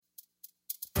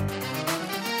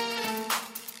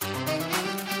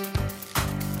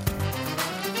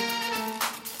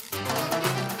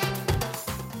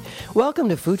Welcome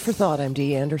to Food for Thought. I'm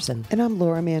Dee Anderson. And I'm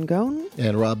Laura Mangone.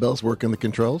 And Rob Bell's working the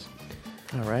controls.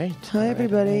 All right. Hi,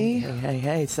 everybody.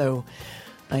 Hey. So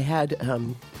I had,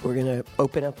 we're going to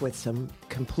open up with some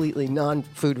completely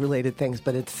non-food related things,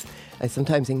 but I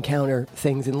sometimes encounter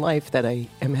things in life that I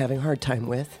am having a hard time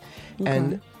with. Okay.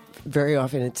 And very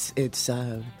often it's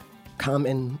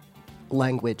common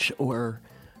language or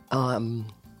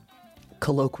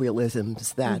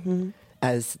colloquialisms that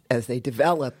as they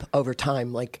develop over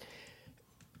time, like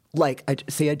I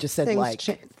just said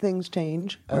things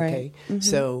change. Okay, right?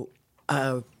 So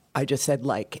I just said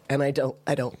and I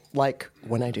don't like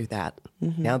when I do that.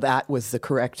 Now that was the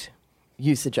correct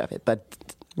usage of it,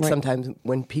 but sometimes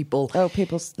when people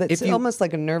it's almost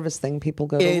like a nervous thing. People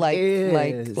go to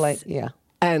like, yeah.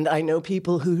 And I know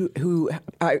people who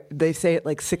they say it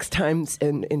like 6 times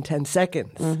in 10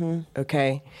 seconds.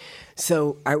 Okay,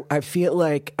 so I feel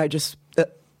like I just.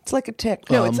 It's like a tick.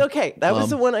 No, it's okay. That was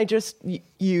the one I just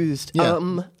used.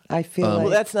 Yeah. I feel like...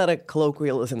 Well, that's not a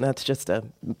colloquialism. That's just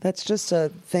a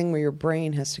thing where your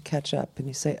brain has to catch up, and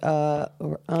you say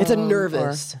It's a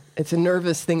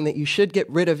nervous thing that you should get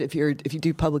rid of if you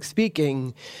do public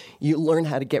speaking. You learn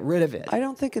how to get rid of it. I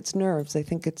don't think it's nerves. I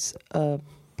think it's a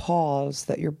pause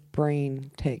that your brain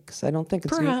takes. I don't think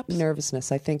it's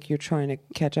nervousness. I think you're trying to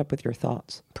catch up with your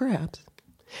thoughts. Perhaps.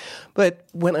 But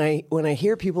when I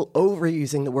hear people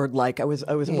overusing the word I was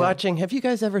watching. Have you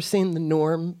guys ever seen the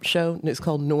Norm show? It's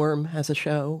called Norm Has a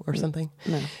Show or something.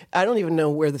 No. I don't even know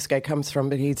where this guy comes from,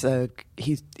 but he's a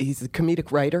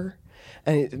comedic writer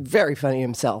and he's very funny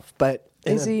himself. But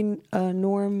is he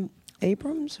Norm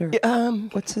Abrams or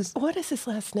what is his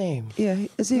last name? Yeah,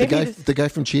 is he the guy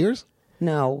from Cheers?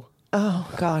 No.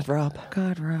 Oh, God, Rob.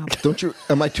 Don't you?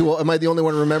 Am I too old? Am I the only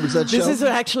one who remembers that show? This is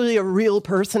actually a real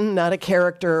person, not a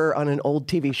character on an old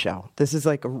TV show. This is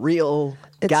like a real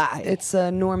guy. It's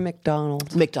Norm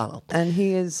Macdonald. And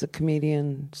he is a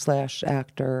comedian /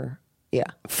 actor. Yeah.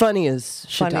 Funny as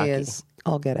shiitake. Funny as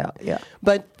all get out, yeah.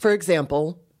 But, for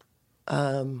example,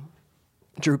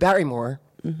 Drew Barrymore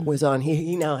was on.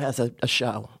 He now has a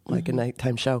show, like a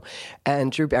nighttime show,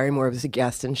 and Drew Barrymore was a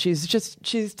guest, and she's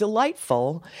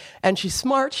delightful, and she's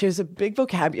smart. She has a big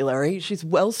vocabulary. She's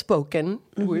well spoken.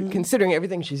 Considering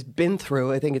everything she's been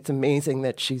through, I think it's amazing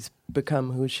that she's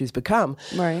become who she's become.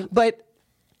 Right, but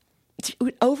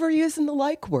overusing the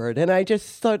like word, and I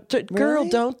just thought, girl, really?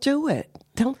 Don't do it.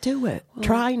 Don't do it. Well,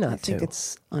 Try not to. I think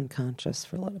it's unconscious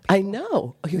for a lot of people. I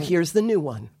know. Here's the new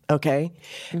one, okay?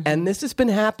 And this has been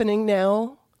happening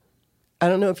now. I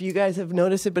don't know if you guys have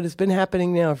noticed it, but it's been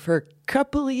happening now for a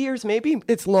couple of years. Maybe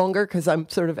it's longer because I'm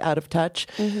sort of out of touch.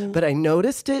 But I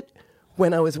noticed it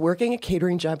when I was working a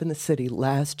catering job in the city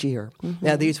last year.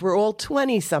 Now, these were all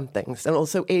 20-somethings, and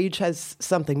also age has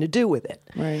something to do with it.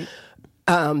 Right.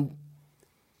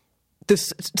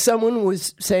 Someone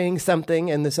was saying something,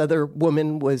 and this other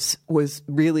woman was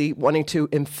really wanting to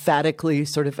emphatically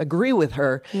sort of agree with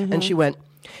her, and she went,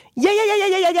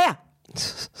 yeah.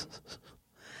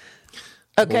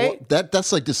 Okay, well,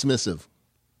 that's like dismissive.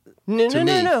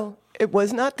 No. It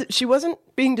was not. She wasn't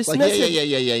being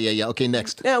dismissive. Yeah. Okay,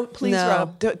 next. Now, please,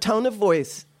 Rob, tone of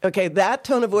voice. Okay, that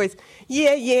tone of voice.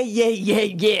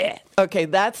 Yeah. Okay,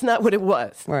 that's not what it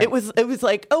was. Right. It was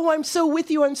like, oh, I'm so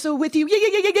with you.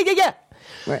 Yeah.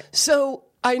 Right. So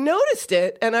I noticed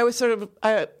it, and I was sort of,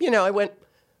 I went,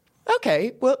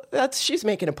 okay, well, she's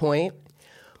making a point.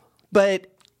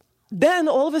 But then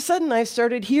all of a sudden, I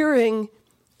started hearing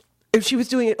if she was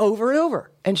doing it over and over,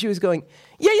 and she was going,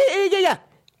 yeah.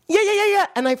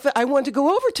 And I wanted to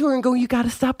go over to her and go, you got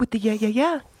to stop with the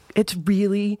yeah. It's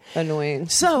really annoying.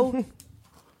 So,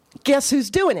 guess who's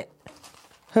doing it?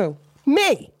 Who?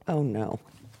 Me. Oh, no.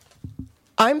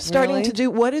 I'm starting to do,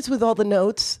 what is with all the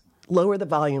notes? Lower the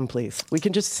volume, please. We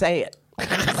can just say it.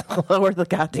 Lower the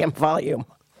goddamn volume.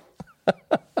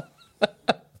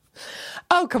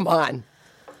 Oh, come on.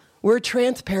 We're a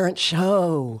transparent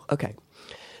show. Okay.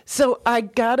 So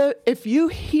if you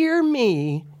hear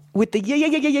me with the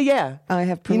yeah, I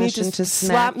have permission you need to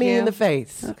slap me in the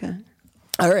face. Okay.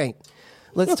 All right.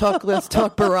 Let's talk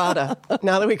burrata.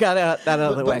 Now that we got that out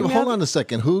of the way. Hold on a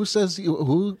second. Who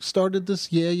started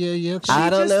this? Yeah. I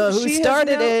don't know who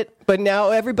started it, but now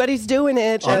everybody's doing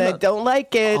it, and I don't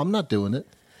like it. I'm not doing it.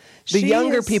 The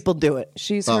younger people do it.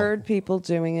 She's heard people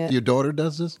doing it. Your daughter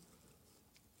does this?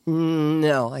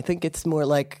 No, I think it's more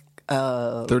like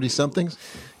 30-somethings?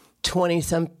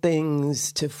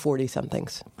 20-somethings to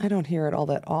 40-somethings. I don't hear it all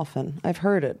that often. I've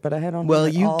heard it, but I don't hear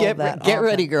it all that often. Get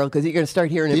ready, girl, because you're going to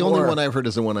start hearing it more. The only one I've heard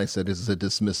is the one I said is a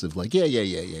dismissive, like, yeah.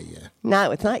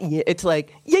 No, it's not. It's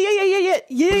like, yeah.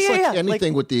 It's like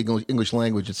anything with the English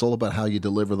language, it's all about how you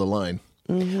deliver the line.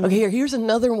 Okay, here's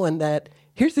another one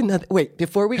wait,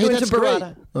 before we go into that's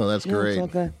burrata. great. Oh, that's No, great.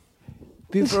 it's okay.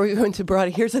 Before we go into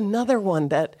burrata, here's another one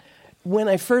that when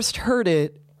I first heard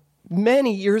it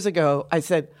many years ago, I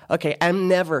said, okay, I'm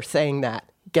never saying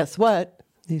that. Guess what?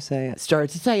 You say it. Started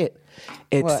to say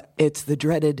it. What? It's the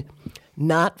dreaded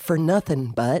not for nothing,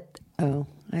 but. Oh,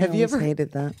 I Have you always ever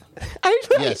hated that?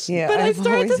 Yes. Yeah, but I I've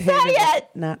started always to say hated it.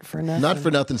 Not for nothing. Not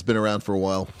for nothing's been around for a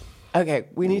while. Okay,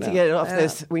 we need to get it off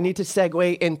this. We need to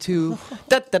segue into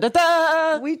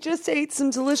da-da-da-da. We just ate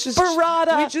some delicious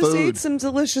Burrata. We just Food. ate some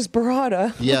delicious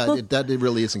burrata. Yeah, it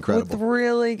really is With incredible.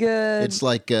 really good It's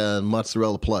like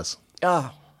mozzarella plus.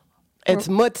 Oh, it's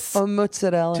Mutz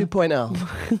mozzarella.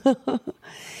 2.0.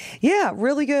 Yeah,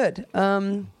 really good.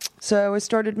 So I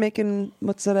started making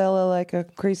mozzarella like a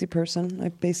crazy person.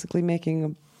 I'm basically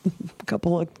making a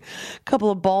couple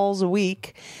of balls a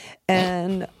week,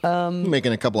 and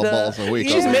Making a couple of balls a week.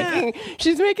 Yeah.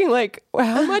 She's making like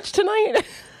how much tonight?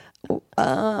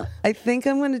 I think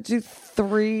I'm going to do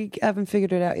 3. I haven't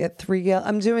figured it out yet. 3.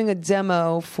 I'm doing a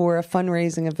demo for a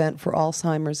fundraising event for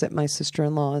Alzheimer's at my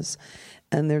sister-in-law's,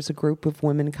 and there's a group of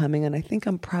women coming, and I think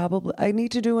I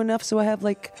need to do enough so I have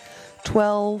like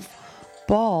 12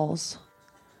 balls.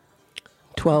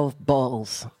 12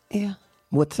 balls. Yeah.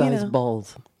 What size know.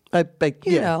 balls?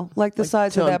 You know, like the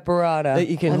size of so that burrata. that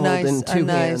you can a hold nice, in two a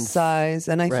nice hands. size.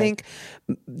 And I Right.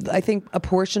 think a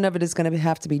portion of it is going to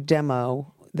have to be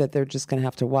demo, that they're just going to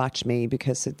have to watch me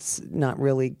because it's not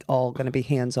really all going to be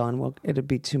hands-on. Well, it'd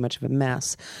be too much of a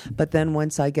mess. But then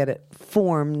once I get it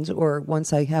formed, or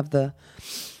once I have the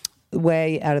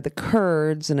whey out of the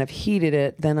curds and I've heated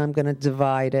it, then I'm going to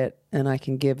divide it, and I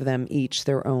can give them each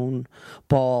their own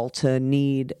ball to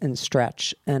knead and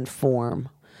stretch and form.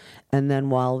 And then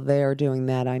while they're doing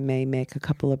that, I may make a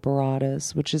couple of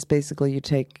burratas, which is basically you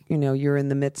take, you're in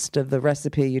the midst of the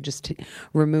recipe, you just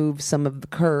remove some of the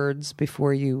curds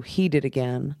before you heat it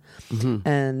again,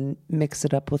 and mix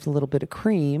it up with a little bit of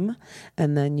cream.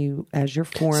 And then you, as you're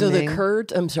forming. So the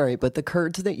curds, I'm sorry, but the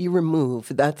curds that you remove,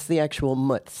 that's the actual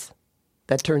mutz.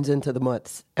 That turns into the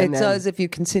mutz. It does if you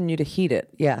continue to heat it,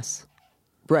 yes.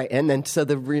 Right, and then so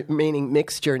the remaining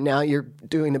mixture, now you're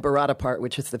doing the burrata part,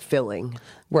 which is the filling.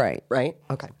 Right. Right?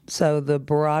 Okay. So the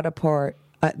burrata part,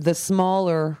 the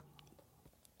smaller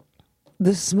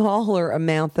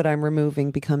amount that I'm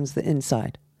removing becomes the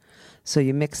inside. So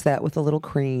you mix that with a little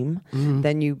cream.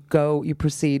 Then you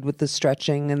proceed with the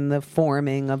stretching and the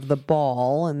forming of the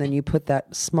ball, and then you put the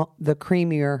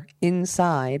creamier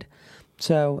inside.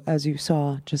 So as you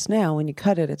saw just now, when you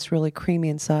cut it, it's really creamy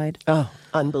inside. Oh,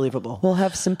 unbelievable. We'll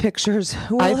have some pictures.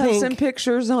 We'll have some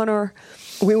pictures on our.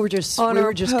 We were just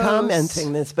posts.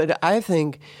 commenting this, but I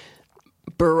think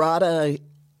burrata,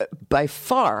 by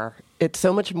far, it's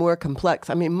so much more complex.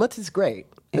 I mean, mutz is great.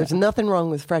 There's nothing wrong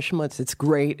with fresh mutz. It's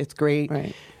great. It's great.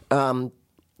 Right.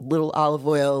 Little olive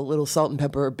oil, little salt and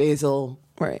pepper, basil,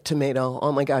 Right. tomato.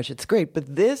 Oh my gosh, it's great.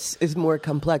 But this is more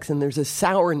complex, and there's a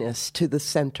sourness to the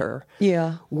center.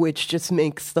 Yeah. Which just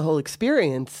makes the whole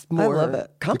experience more love it.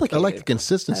 complicated. I like the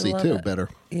consistency I love too it. better.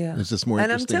 Yeah. It's just more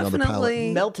And I'm interesting on the palate.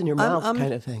 definitely- melt in your mouth I'm-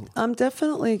 kind of thing. I'm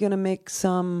definitely going to make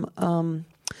some.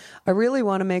 I really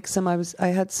want to make some. I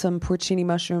had some porcini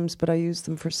mushrooms, but I used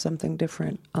them for something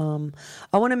different.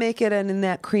 I want to make it, and in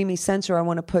that creamy center, I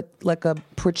want to put like a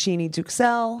porcini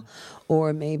duxelle,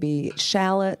 or maybe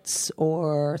shallots,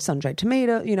 or sun-dried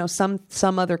tomato.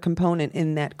 Some other component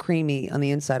in that creamy on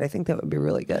the inside. I think that would be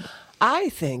really good.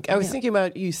 I was thinking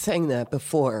about you saying that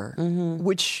before,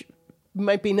 which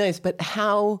might be nice, but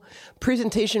how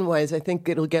presentation wise, I think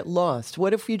it'll get lost.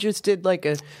 What if you just did like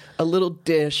a little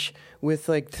dish with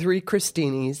like 3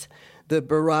 crostinis, the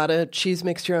burrata cheese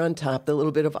mixture on top, the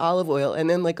little bit of olive oil, and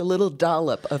then like a little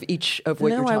dollop of each of what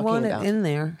you're talking about? No, I want it in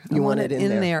there. You want it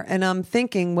in there. And I'm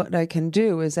thinking what I can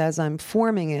do is, as I'm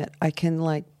forming it, I can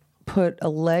like put a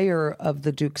layer of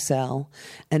the duxelle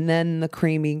and then the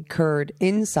creamy curd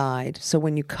inside. So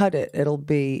when you cut it, it'll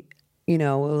be,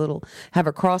 have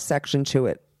a cross section to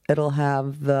it. It'll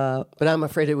have the. But I'm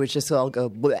afraid it would just all go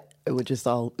bleh. It would just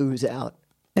all ooze out.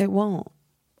 It won't.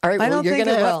 All right, I well, don't you're think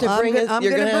going to it have will. to bring I'm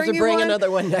you're gonna going to have to you bring one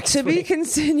another one next to week. be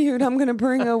continued. I'm going to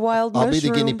bring a wild I'll mushroom. be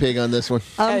the guinea pig on this one.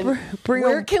 And Bring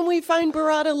where a can we find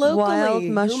burrata locally? wild Who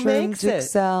mushroom makes it?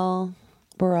 duxelle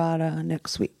burrata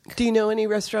next week. Do you know any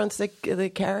restaurants that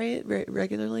carry it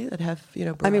regularly that have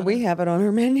burrata? I mean, we have it on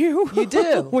our menu. You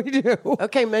do? We do.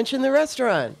 Okay, mention the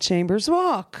restaurant. Chambers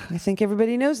Walk. I think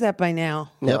everybody knows that by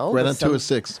now. Yep, right on some-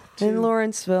 206 In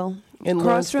Lawrenceville. In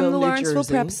Across from the Lawrenceville, New Lawrenceville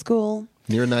Jersey. Prep School.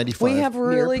 near 95. We have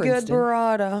really good Princeton.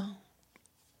 burrata.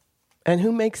 And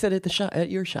who makes it at the shop? At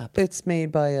your shop? It's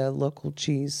made by a local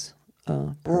cheese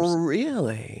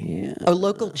Really? Yeah. A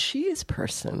local cheese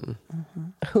person.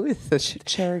 Who is this?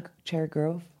 Cherry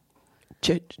Grove.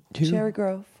 Who? Cherry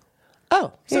Grove.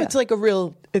 Oh, so Yeah. it's like a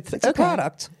real. It's It's a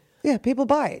product. Yeah, people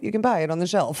buy it. You can buy it on the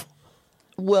shelf.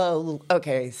 Well,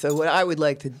 okay. So what I would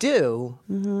like to do.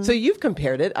 So you've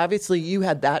compared it. Obviously, you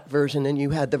had that version, and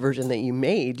you had the version that you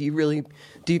made. Do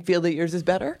you feel that yours is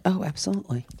better? Oh,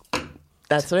 absolutely.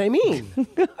 That's what I mean.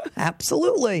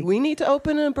 Absolutely. We need to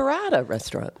open a burrata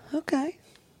restaurant. Okay.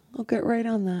 I'll get right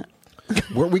on that.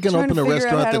 Weren't we going to Trying open to a figure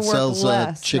out restaurant how to that work sells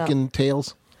less. chicken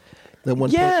tails? That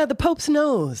one. Yeah, the Pope's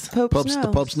Nose. The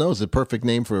Pope's Nose, the perfect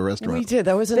name for a restaurant. We did.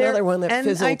 That was another one that and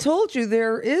fizzled. I told you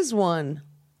there is one.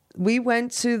 We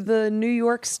went to the New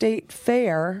York State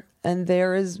Fair, and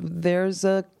there's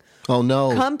a. Oh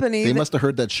no! Company They that- must have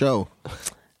heard that show.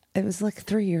 It was like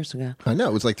 3 years ago. I know.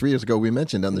 It was like 3 years ago we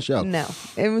mentioned on the show. No,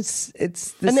 it's.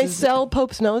 and they sell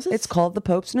Pope's Noses? It's called the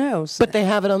Pope's Nose, But they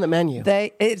have it on the menu.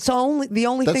 it's only the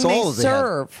only That's thing they all they have.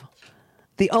 serve.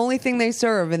 The only thing they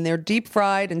serve, and they're deep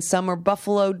fried, and some are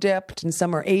buffalo dipped, and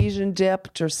some are Asian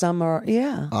dipped, or some are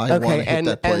I want to okay, hit and,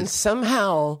 that and place.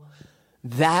 somehow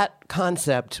that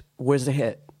concept was a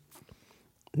hit.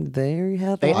 There you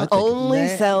have They it. only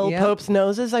sell Yep. Pope's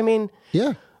Noses. I mean,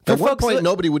 Yeah. For At one folks point, that-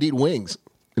 nobody would eat wings.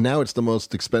 And now it's the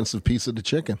most expensive piece of the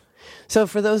chicken. so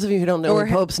for those of you who don't know Or, what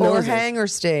Pope's or Nose is, hanger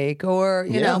steak, or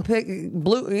Yeah. pick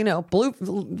blue.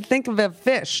 Think of a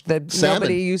fish that Salmon.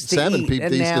 nobody used to Salmon eat, people,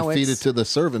 and they used now to feed it it's- to the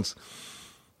servants.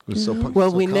 It was so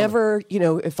well, so we common. never,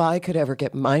 if I could ever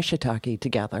get my shiitake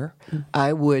together,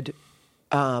 I would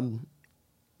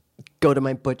go to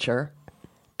my butcher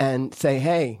and say,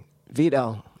 hey,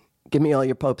 Vito, give me all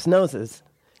your Pope's Noses.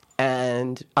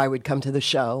 And I would come to the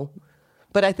show.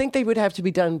 But I think they would have to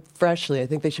be done freshly. I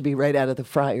think they should be right out of the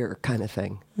fryer kind of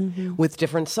thing with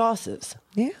different sauces.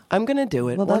 Yeah. I'm going to do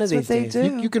it Well, one that's of what these they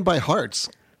days. do. You can buy hearts.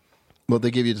 Well,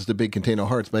 they give you just a big container of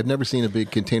hearts, but I've never seen a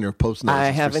big container of Pope's Noses I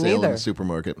for haven't sale in either. the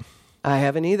supermarket. I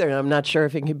haven't either. And I'm not sure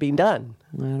if it can be done.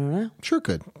 I don't know. Sure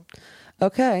could.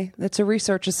 Okay, that's a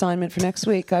research assignment for next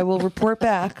week. I will report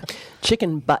back.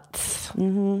 Chicken butts.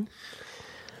 Mm-hmm.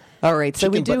 All right. So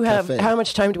we Chicken do butt have, cafe. how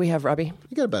much time do we have, Robbie?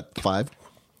 You got about 5.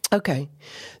 Okay.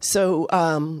 So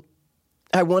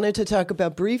I wanted to talk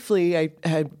about briefly, I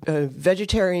had a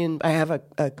vegetarian, I have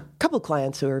a couple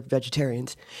clients who are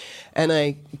vegetarians, and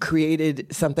I created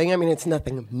something. I mean, it's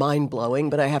nothing mind-blowing,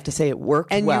 but I have to say it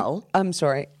worked And well. I'm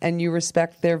sorry. And you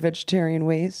respect their vegetarian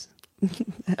ways?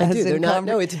 I do. They're not,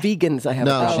 no, it's vegans I have.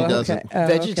 No, a she problem. doesn't. Okay. Oh,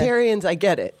 okay. Vegetarians, I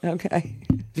get it. Okay.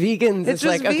 Vegans, It's it's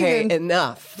like, just okay, vegan.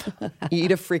 enough.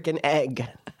 Eat a freaking egg.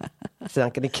 It's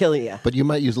not going to kill you. But you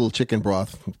might use a little chicken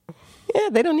broth. Yeah,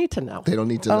 they don't need to know. They don't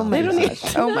need to Oh know. my They don't need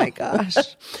gosh. to Oh my gosh.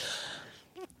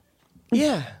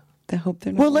 Yeah. I hope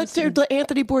they're not. Well, let's listening. do.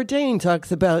 Anthony Bourdain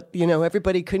talks about,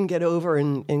 everybody couldn't get over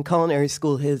in culinary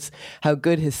school how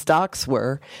good his stocks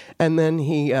were, and then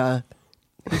he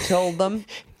told them.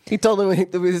 he told them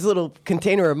there was his little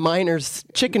container of Miner's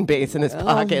chicken base in his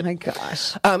pocket. Oh my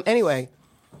gosh. Anyway,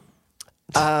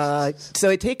 so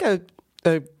I take a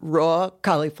raw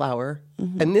cauliflower.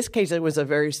 In this case, it was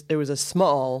a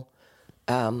small.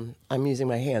 I'm using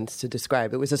my hands to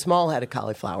describe. It was a small head of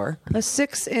cauliflower. A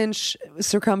 6-inch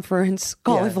circumference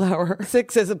cauliflower. Yeah.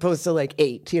 6 as opposed to like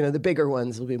 8. The bigger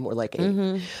ones will be more like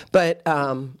 8. But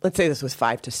let's say this was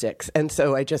 5 to 6. And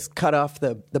so I just cut off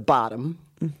the bottom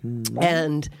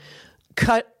and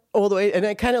cut all the way. And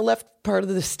I kind of left part of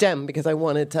the stem because I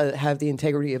wanted to have the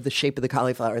integrity of the shape of the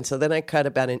cauliflower. And so then I cut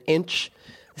about an inch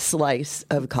slice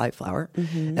of cauliflower.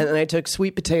 And then I took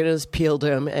sweet potatoes, peeled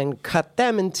them, and cut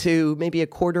them into maybe a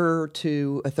quarter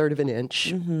to a third of an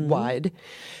inch wide.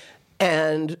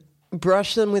 And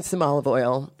brushed them with some olive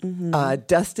oil,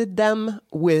 dusted them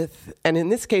with, and in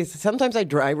this case, sometimes I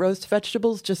dry roast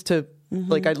vegetables just to,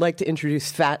 like, I'd like to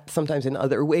introduce fat sometimes in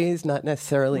other ways, not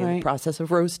necessarily in the Right. process of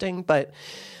roasting, but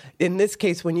in this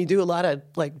case, when you do a lot of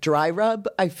like dry rub,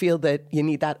 I feel that you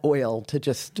need that oil to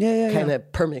just kind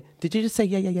of permeate. Did you just say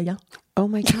yeah? Oh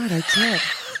my God, I did.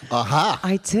 Aha.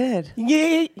 I did.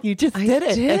 Yeah, you just I did it.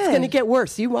 It's did. going to get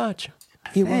worse. You watch.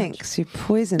 You watch. Thanks. You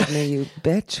poisoned me, you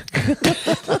bitch.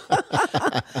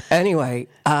 Anyway,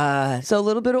 So a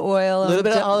little bit of oil. a little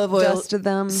bit of olive oil, Dusted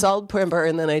them. salt, pepper,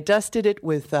 and then I dusted it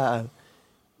with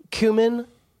cumin.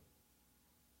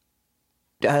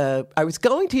 I was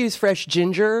going to use fresh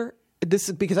ginger. This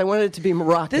is because I wanted it to be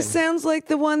Moroccan. This sounds like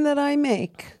the one that I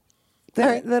make. All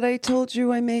right. That I told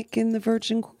you I make in the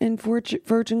Virgin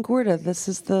Gorda. This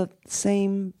is the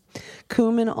same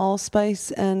cumin,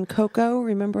 allspice, and cocoa.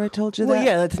 Remember I told you that? Well,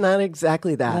 yeah, it's not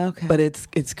exactly that, Okay. but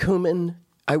it's cumin,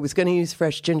 I was going to use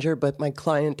fresh ginger, but my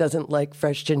client doesn't like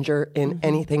fresh ginger in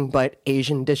anything but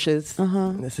Asian dishes.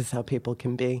 And this is how people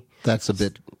can be. That's a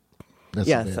bit.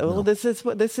 So this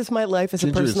is my life as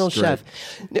Ginger a is personal chef.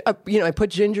 I put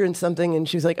ginger in something, and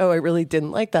she's like, "Oh, I really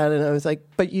didn't like that," and I was like,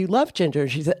 "But you love ginger."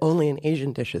 She said, "Only in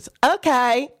Asian dishes."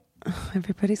 Okay.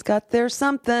 Everybody's got their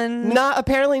something.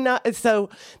 Apparently not. So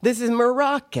this is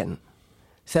Moroccan.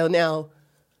 So now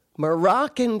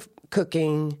Moroccan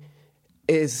cooking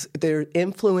their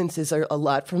influences are a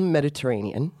lot from the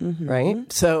Mediterranean,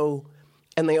 right? So,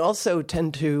 and they also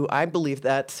tend to, I believe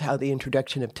that's how the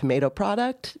introduction of tomato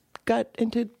product got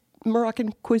into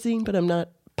Moroccan cuisine, but I'm not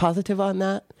positive on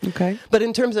that. Okay. But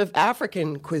in terms of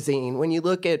African cuisine, when you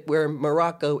look at where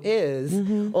Morocco is,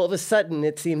 all of a sudden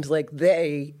it seems like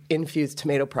they infuse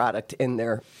tomato product in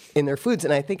their foods,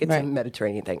 and I think it's a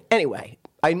Mediterranean thing. Anyway,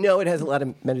 I know it has a lot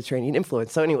of Mediterranean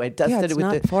influence. So anyway, dusted it's it with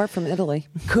not far from Italy.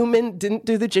 cumin. Didn't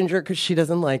do the ginger because she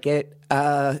doesn't like it.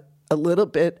 A little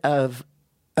bit of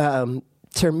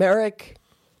turmeric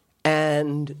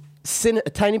and a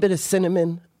tiny bit of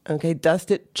cinnamon. Okay,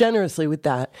 dust it generously with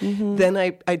that. Then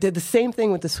I did the same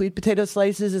thing with the sweet potato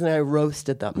slices, and I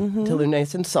roasted them until they're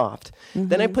nice and soft.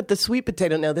 Then I put the sweet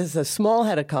potato. Now, this is a small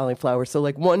head of cauliflower, so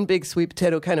like one big sweet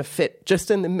potato kind of fit just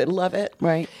in the middle of it.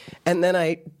 Right. And then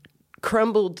I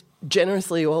crumbled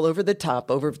generously all over the top,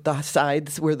 over the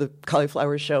sides where the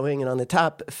cauliflower is showing, and on the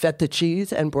top, feta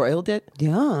cheese, and broiled it.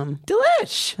 Yum.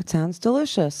 Delish! That sounds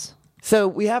delicious. So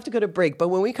we have to go to break, but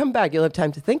when we come back, you'll have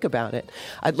time to think about it.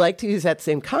 I'd like to use that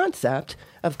same concept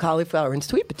of cauliflower and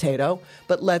sweet potato,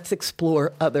 but let's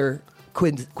explore other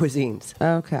cuisines.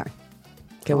 Okay.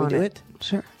 Can we do it?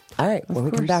 Sure. All right, when we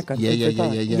come course. back on Yeah.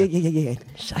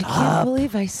 Shut I up. can't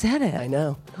believe I said it. I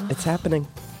know. It's happening.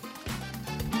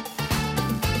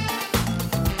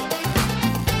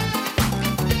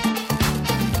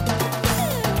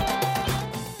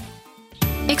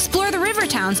 Explore the river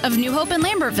towns of New Hope and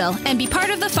Lambertville and be part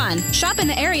of the fun. Shop in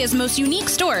the area's most unique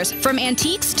stores, from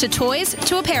antiques to toys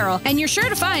to apparel, and you're sure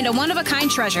to find a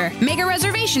one-of-a-kind treasure. Make a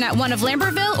reservation at one of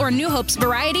Lambertville or New Hope's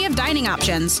variety of dining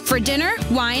options. For dinner,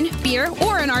 wine, beer,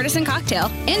 or an artisan cocktail,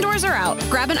 indoors or out,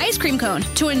 grab an ice cream cone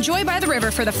to enjoy by the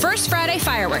river for the First Friday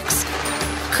fireworks.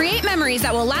 Create memories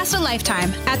that will last a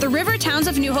lifetime at the river towns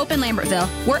of New Hope and Lambertville,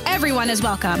 where everyone is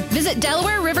welcome. Visit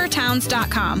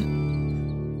DelawareRiverTowns.com.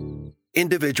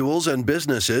 Individuals and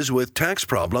businesses with tax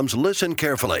problems, listen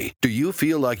carefully. Do you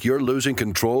feel like you're losing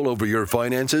control over your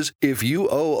finances? If you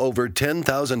owe over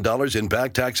 $10,000 in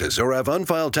back taxes or have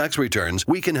unfiled tax returns,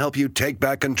 we can help you take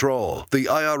back control. The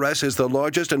IRS is the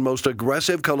largest and most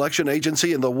aggressive collection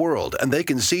agency in the world, and they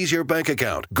can seize your bank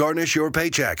account, garnish your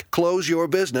paycheck, close your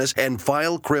business, and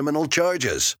file criminal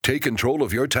charges. Take control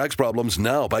of your tax problems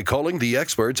now by calling the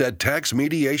experts at Tax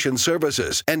Mediation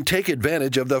Services and take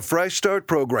advantage of the Fresh Start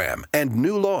program and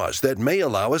new laws that may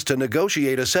allow us to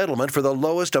negotiate a settlement for the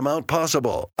lowest amount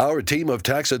possible. Our team of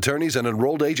tax attorneys and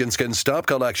enrolled agents can stop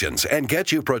collections and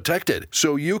get you protected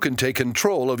so you can take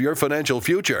control of your financial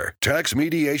future. Tax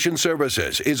Mediation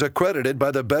Services is accredited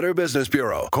by the Better Business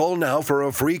Bureau. Call now for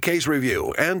a free case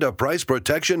review and a price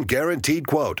protection guaranteed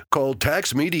quote. Call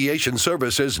Tax Mediation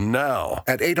Services now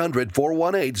at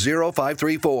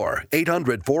 800-418-0534.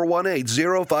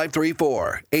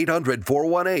 800-418-0534.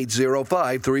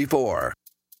 800-418-0534.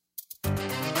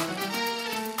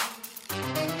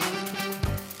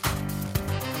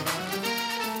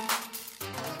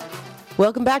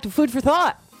 Welcome back to Food for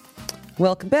Thought.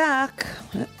 Welcome back.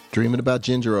 Dreaming about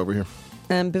ginger over here.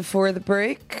 And before the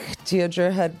break,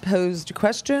 Deirdre had posed a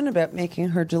question about making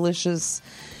her delicious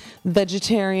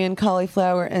vegetarian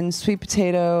cauliflower and sweet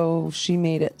potato. She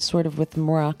made it sort of with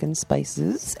Moroccan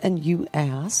spices. And you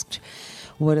asked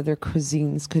what other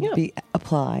cuisines could be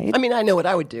applied. I mean, I know what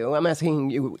I would do. I'm asking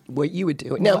you what you would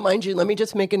do. Now, mind you, let me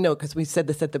just make a note because we said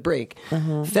this at the break.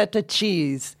 Feta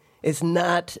cheese is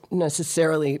not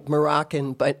necessarily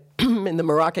Moroccan, but in the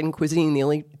Moroccan cuisine, the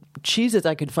only cheeses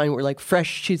I could find were like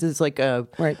fresh cheeses, like a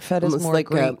Feta's almost more like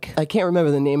Greek. I can't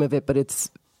remember the name of it, but it's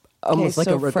almost like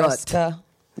a ragout. Fresca.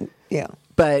 Yeah.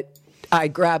 But I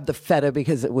grabbed the feta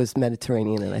because it was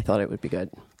Mediterranean, and I thought it would be good.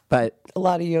 But A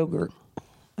lot of yogurt.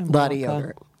 a lot of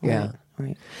yogurt, yeah.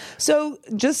 Right. So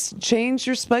just change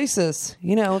your spices.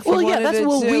 You know, if Well, you yeah, wanted that's to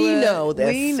what do we it- know.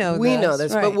 This. We know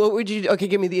this. But right. what would you? Okay,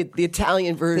 give me the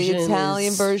Italian version. The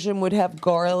Italian version would have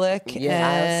garlic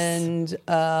Yes. and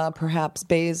perhaps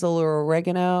basil or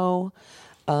oregano,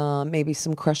 maybe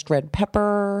some crushed red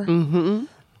pepper. Mm-hmm.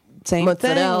 Same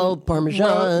Mozzarella, thing. Parmesan.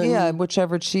 Well, yeah,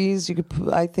 whichever cheese you could.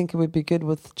 I think it would be good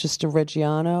with just a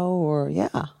Reggiano or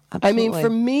I mean, Absolutely. for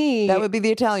me, that would be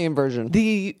the Italian version.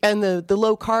 the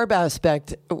low carb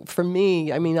aspect for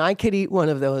me. I mean, I could eat one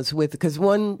of those because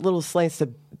one little slice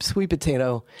of sweet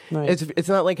potato. Right. It's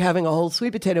not like having a whole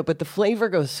sweet potato, but the flavor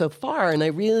goes so far, and I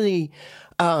really.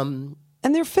 And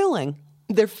they're filling.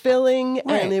 They're filling,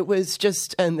 Right. and it was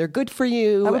just, and they're good for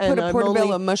you. I would and put a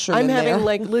portobello mushroom I'm in having there.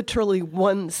 like literally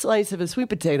one slice of a sweet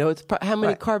potato. It's how many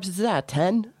Right. carbs is that?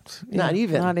 10? Not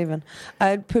even. Not even.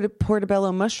 I'd put a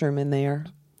portobello mushroom in there,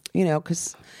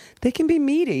 because they can be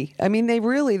meaty. I mean,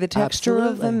 the texture of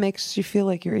Absolutely. them makes you feel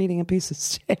like you're eating a piece of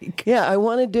steak. Yeah,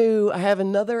 I have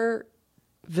another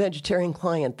vegetarian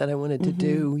client that I wanted to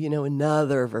do,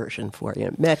 another version for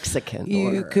you, Mexican.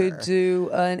 You or- could do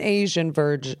an Asian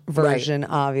version,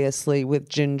 obviously, with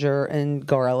ginger and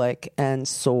garlic and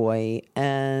soy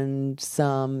and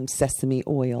some sesame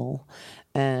oil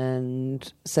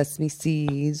and sesame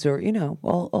seeds, or your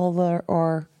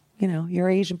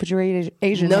Asian. Put your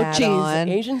Asian no hat cheese. on.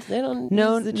 Asians, they don't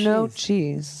No, use the cheese. no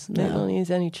cheese. They No. don't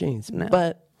use any cheese. No.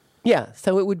 But yeah,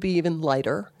 so it would be even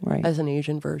lighter Right. as an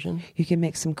Asian version. You can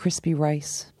make some crispy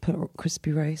rice. Put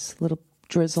crispy rice, little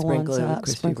drizzle Sprinkle it on with top,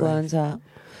 crispy sprinkle on rice. top.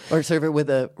 Or serve it with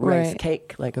a rice Right.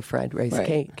 cake, like a fried rice Right.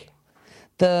 cake.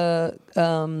 The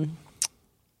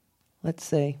let's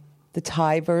see, the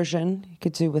Thai version you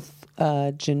could do with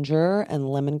ginger and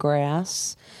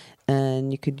lemongrass,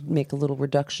 and you could make a little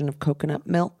reduction of coconut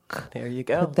milk. There you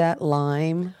go. Put that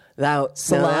lime, Now that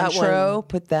cilantro. one,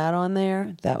 Put that on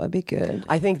there. That would be good.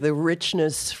 I think the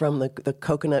richness from the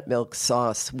coconut milk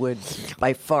sauce would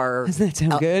by far. Doesn't that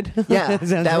sound good? Yeah, That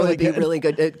sounds that really would be good. really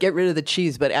good. Get rid of the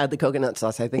cheese, but add the coconut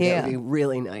sauce. I think that Yeah. would be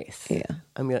really nice. Yeah.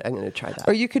 I'm gonna try that.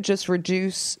 Or you could just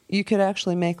reduce. You could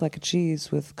actually make like a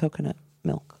cheese with coconut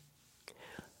milk,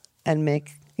 and make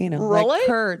Really? like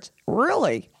curds.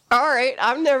 Really? All right,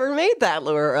 I've never made that,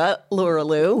 Laura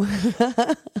Lou.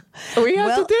 We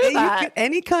have to do that.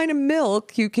 Any kind of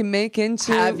milk you can make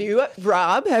into. Have you,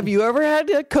 Rob? Have you ever had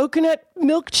a coconut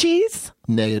milk cheese?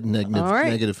 Negative. All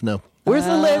right. Negative. No. Where's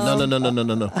the list?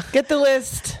 No. Get the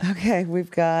list. Okay,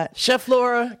 we've got Chef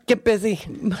Laura, get busy.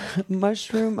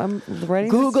 mushroom. I'm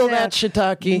writing. Google this down.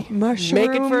 that shiitake. Mushroom.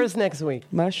 Make it for us next week.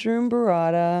 Mushroom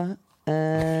burrata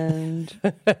and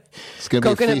It's gonna be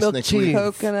a Coconut feast milk next cheese. week.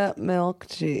 coconut milk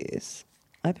cheese.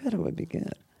 I bet it would be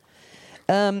good.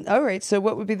 All right, so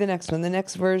what would be the next one? The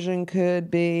next version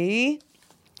could be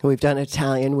We've done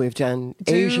Italian. We've done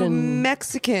do Asian.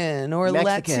 Mexican or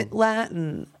Mexican.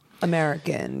 Latin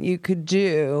American. You could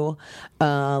do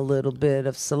a little bit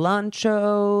of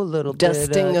cilantro, a little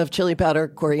Dusting bit of chili powder,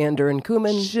 coriander, and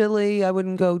cumin. chili. I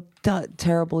wouldn't go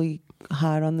terribly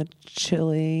hot on the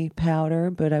chili powder,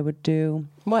 but I would do.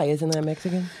 Why isn't that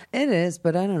Mexican? It is,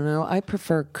 but I don't know. I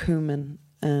prefer cumin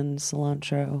and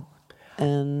cilantro,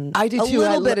 and I do a too.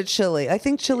 little bit of chili. I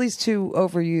think chili's too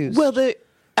overused. Well,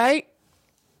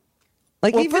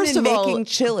 like well, even first in of all- making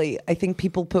chili, I think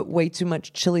people put way too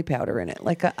much chili powder in it.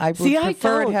 Like I would See, I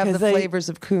prefer to don't, have the 'cause they- flavors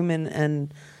of cumin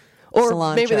and or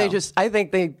cilantro. maybe I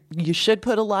think you should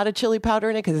put a lot of chili powder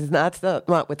in it because that's not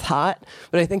what's hot.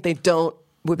 But I think they don't.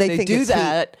 If They they think do it's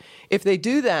that, if they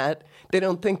do that, they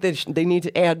don't think they need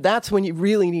to add. That's when you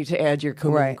really need to add your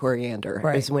cumin Right. and coriander.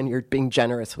 Right. Is when you're being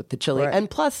generous with the chili. Right. And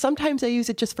plus, sometimes I use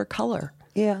it just for color.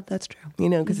 Yeah, that's true. Because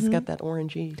Mm-hmm. it's got that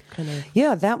orangey kind of.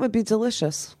 Yeah, that would be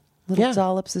delicious. Little Yeah.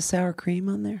 dollops of sour cream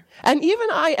on there. And even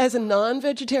I, as a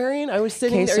non-vegetarian, I was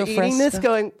sitting there Queso eating this, fresco.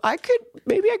 going,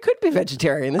 maybe I could be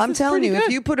vegetarian. This I'm is telling pretty you, if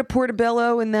good. you put a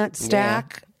portobello in that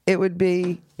stack, it would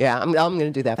be. Yeah, I'm going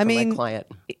to do that for mean- my client.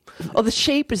 Oh, the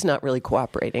shape is not really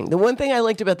cooperating. The one thing I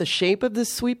liked about the shape of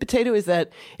this sweet potato is that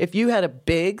if you had a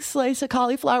big slice of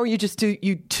cauliflower, you just do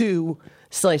two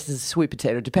slices of sweet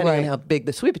potato, depending on Right. how big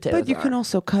the sweet potatoes But you are. can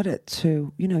also cut it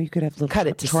to, you could have little Cut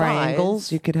it to triangles.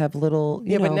 size. You could have little,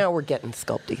 Yeah, but now we're getting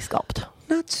sculpt.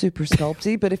 not super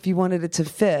sculpty, but if you wanted it to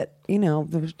fit,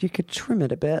 you could trim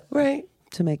it a bit Right.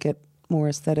 to make it more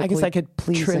aesthetically I guess I could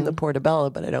pleasing. trim the portobello,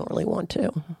 but I don't really want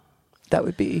to. That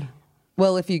would be...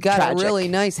 Well, if you got Tragic. a really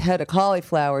nice head of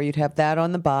cauliflower, you'd have that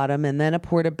on the bottom, and then a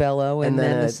portobello, and,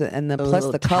 And then then a plus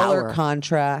little the color tower.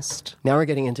 contrast. Now we're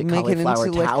getting into Make it cauliflower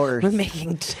into like- towers. we're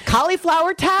making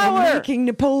Cauliflower tower! I'm making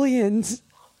Napoleons.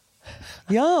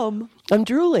 Yum! I'm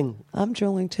drooling. I'm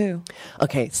drooling too.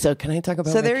 Okay, so can I talk about...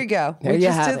 So my- there you go. There We you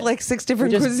just have did it. like 6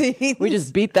 different cuisines. We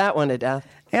just beat that one to death.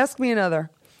 Ask me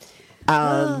another.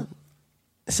 So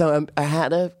I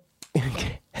had a...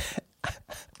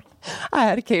 I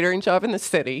had a catering job in the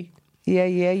city. Yeah.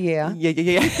 Yeah. Yeah. Yeah.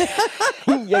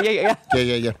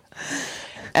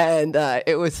 And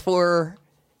it was for...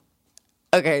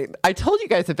 Okay, I told you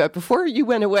guys about, before you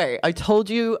went away, I told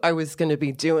you I was going to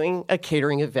be doing a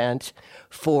catering event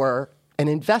for an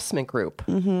investment group.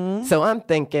 So I'm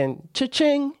thinking,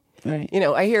 cha-ching. Right. You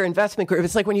know, I hear investment group.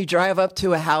 It's like when you drive up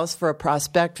to a house for a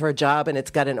prospect for a job and it's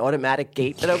got an automatic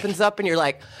gate that opens up and you're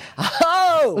like,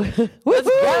 oh, let's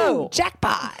go.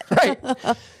 Jackpot. Right.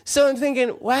 So I'm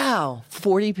thinking, wow,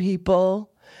 40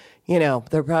 people, you know,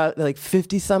 they're probably like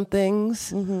 50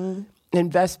 somethings,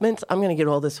 investments. I'm going to get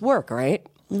all this work, right?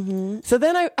 So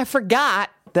then I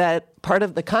forgot that part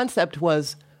of the concept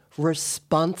was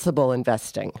responsible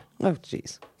investing. Oh,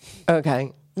 jeez.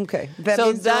 Okay. Okay.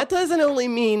 So that doesn't only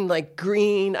mean like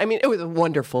green. I mean, it was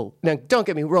wonderful. Now, don't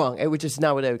get me wrong. It was just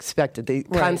not what I expected. The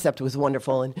concept was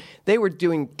wonderful. And they were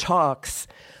doing talks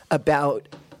about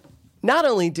not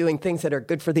only doing things that are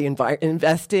good for the environment,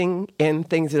 investing in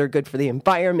things that are good for the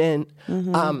environment,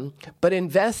 but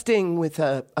investing with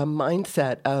a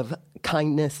mindset of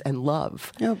kindness and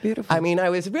love. Oh, beautiful. I mean, I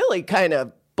was really kind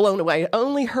of blown away. I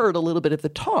only heard a little bit of the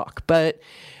talk, but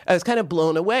I was kind of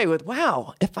blown away with,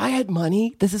 wow, if I had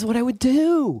money, this is what I would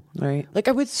do. Right. Like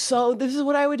this is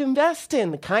what I would invest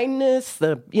in, the kindness,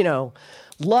 the, you know,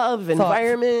 love,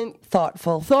 environment.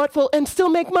 Thoughtful, and still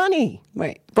make money.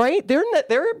 Right. Right? They're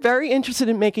very interested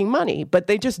in making money, but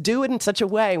they just do it in such a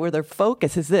way where their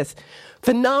focus is this.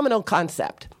 Phenomenal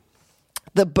concept.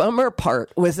 The bummer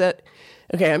part was that,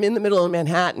 okay, I'm in the middle of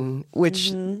Manhattan,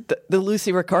 which the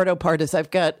Lucy Ricardo part is I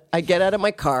get out of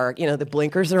my car, you know, the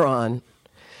blinkers are on,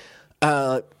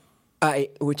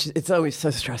 which it's always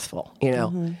so stressful, you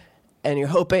know, and you're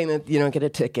hoping that you don't get a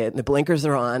ticket, and the blinkers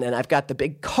are on, and I've got the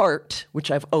big cart,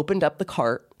 which I've opened up the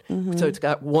cart, so it's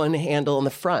got one handle in the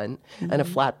front and a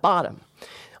flat bottom.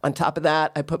 On top of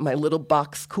that, I put my little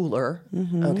box cooler,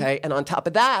 okay, and on top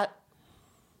of that,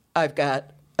 I've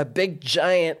got a big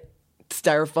giant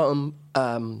styrofoam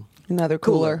another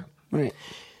cooler. Right.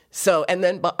 So, and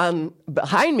then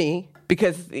behind me,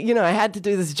 because, you know, I had to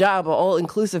do this job all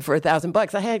inclusive for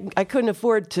 $1,000. I couldn't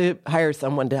afford to hire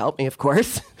someone to help me, of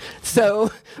course.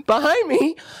 So behind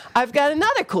me, I've got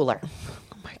another cooler.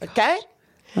 Oh my gosh. Okay.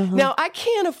 Now I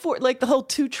can't afford like the whole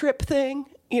 2-trip thing.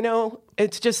 You know,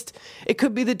 it's just, it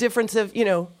could be the difference of, you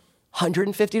know,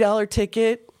 $150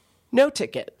 ticket, no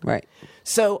ticket. Right.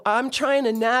 So I'm trying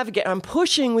to navigate. I'm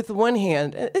pushing with one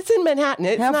hand. It's in Manhattan.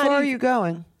 It's How not far are easy. you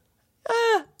going?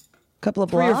 Couple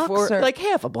of 3 blocks? or 4, or? like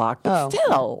half a block, but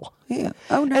still. Yeah.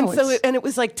 Oh, no. And so it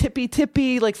was like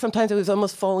tippy, like sometimes it was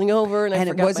almost falling over. And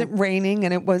it wasn't raining,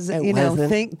 and it wasn't, you know,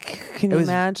 can you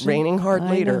imagine? Raining hard I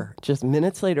later. know. Just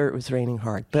minutes later, it was raining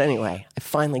hard. But anyway, I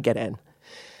finally get in.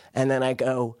 And then I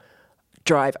go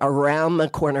drive around the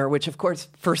corner, which of course,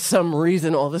 for some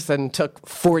reason, all of a sudden took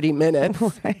 40 minutes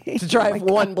to drive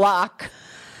one block,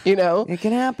 you know. It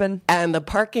can happen. And the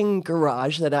parking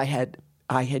garage that I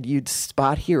had used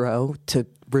Spot Hero to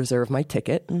reserve my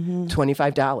ticket,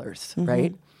 $25,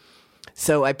 right?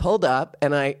 So I pulled up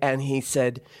and he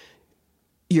said,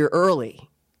 "You're early.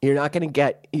 You're not going to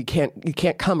get. You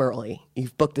can't come early.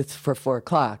 You've booked this for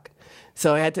 4:00."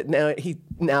 So I had to. He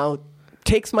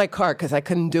takes my car because I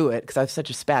couldn't do it because I was such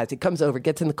a spaz. He comes over,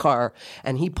 gets in the car,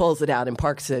 and he pulls it out and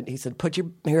parks it. He said, "Put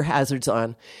your hazards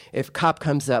on. If a cop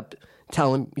comes up,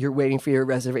 tell him you're waiting for your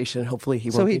reservation. Hopefully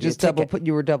he won't." So he give you a just ticket."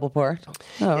 you were double parked?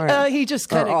 Oh, all right. He just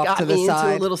kind of got me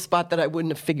into a little spot that I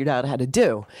wouldn't have figured out how to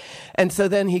do. And so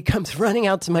then he comes running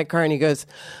out to my car and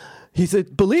he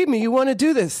said, "Believe me, you want to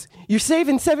do this. You're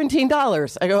saving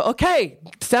 $17. I go, "Okay,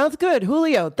 sounds good,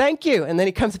 Julio. Thank you." And then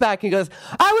he comes back and he goes,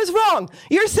 "I was wrong.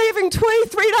 You're saving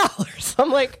 $23.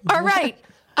 I'm like, "All right,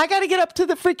 I got to get up to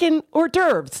the freaking hors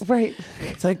d'oeuvres." Right.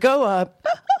 So I go up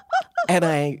and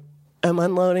I'm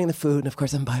unloading the food. And of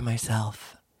course, I'm by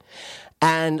myself.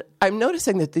 And I'm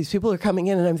noticing that these people are coming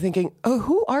in and I'm thinking, "Oh,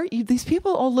 who are you? These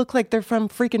people all look like they're from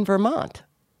freaking Vermont.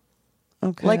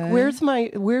 Okay. Like, where's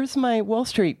my Wall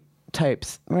Street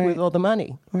types with all the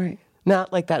money?" Right.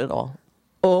 Not like that at all.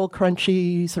 All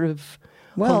crunchy, sort of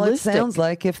Well, holistic. it sounds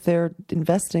like if they're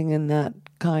investing in that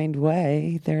kind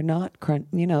way, they're not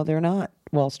they're not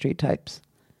Wall Street types.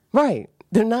 Right.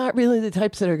 They're not really the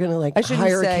types that are going to like I shouldn't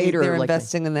hire a say caterer. they're like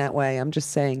investing in that way. I'm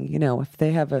just saying, if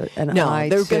they have an no, eye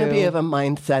they're to... going to be of a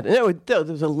mindset. No, there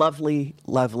was a lovely,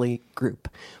 lovely group.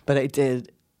 But I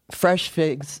did fresh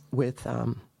figs with,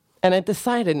 and I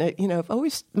decided, I've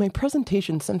always, my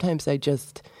presentation, sometimes I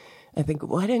think,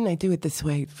 why didn't I do it this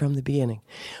way from the beginning?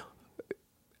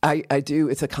 I do,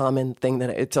 it's a common thing that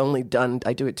it's only done,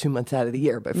 I do it 2 months out of the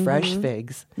year, but fresh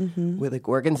figs with a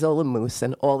gorgonzola mousse.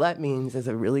 And all that means is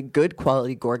a really good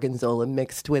quality gorgonzola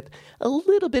mixed with a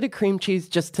little bit of cream cheese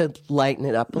just to lighten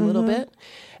it up a little bit.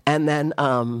 And then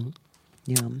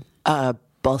Yum.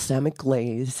 Balsamic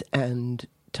glaze and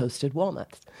toasted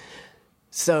walnuts.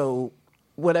 So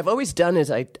what I've always done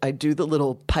is I do the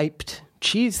little piped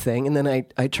cheese thing, and then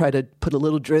I try to put a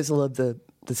little drizzle of the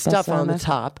stuff on the Balsamic.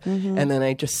 top, and then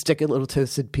I just stick a little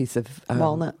toasted piece of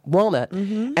Walnut.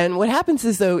 And what happens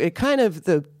is, though, it kind of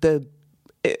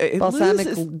it Balsamic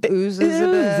oozes a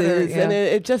bit, or- yeah. and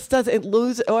it just does. It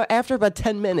loses, or after about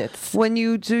 10 minutes. When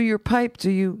you do your pipe, do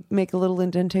you make a little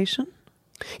indentation?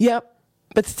 Yep.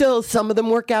 But still, some of them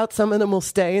work out. Some of them will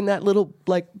stay in that little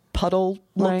like puddle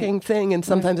looking thing, and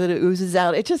sometimes it oozes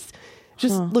out. It just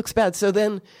looks bad. So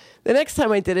then, the next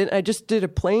time I did it, I just did a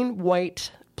plain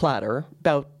white platter,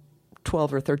 about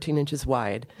 12 or 13 inches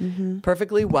wide,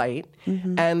 perfectly white.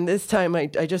 And this time, I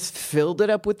just filled it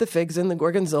up with the figs and the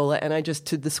gorgonzola, and I just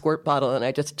did the squirt bottle, and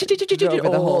I just Over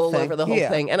the whole thing. over the whole Yeah.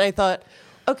 thing. And I thought,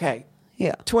 okay.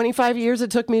 Yeah. 25 years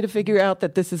it took me to figure out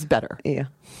that this is better. Yeah.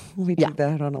 We Yeah. do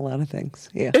that on a lot of things.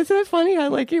 Yeah. Isn't that funny? I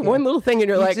like it. One little thing, and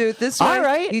you're You like, do it this way. all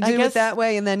right, You I do guess- it that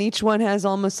way, and then each one has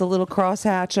almost a little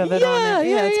crosshatch of it on it.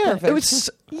 Yeah, it's yeah. perfect. It was,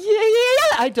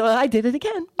 I did it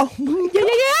again. Oh,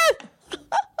 yeah.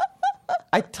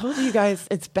 I told you guys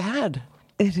it's bad.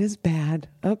 It is bad.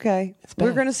 Okay, bad.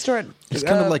 we're going to start. It's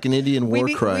kind of like an Indian war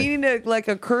cry.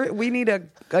 We need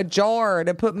a jar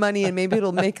to put money in. Maybe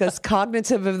it'll make us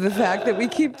cognitive of the fact that we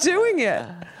keep doing it.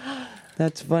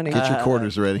 That's funny. Get your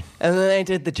quarters ready. And then I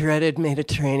did the dreaded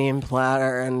Mediterranean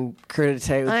platter and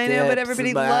crudité with I know, but dips.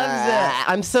 everybody Blah. loves it.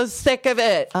 I'm so sick of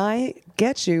it. I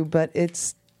get you, but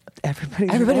it's everybody.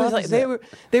 Everybody was loves like, it.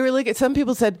 they were like, some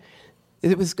people said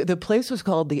the place was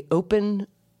called the Open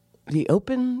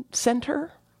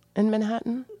Center in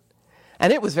Manhattan,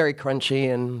 and it was very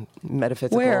crunchy and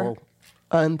metaphysical. Where?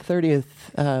 On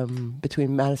 30th,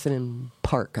 between Madison and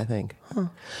Park, I think.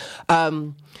 But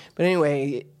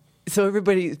anyway, so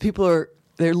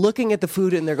they're looking at the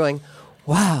food and they're going,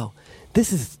 "Wow,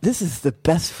 this is the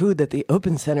best food that the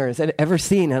Open Center has ever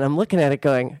seen." And I'm looking at it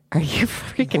going, "Are you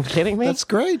freaking kidding me?" That's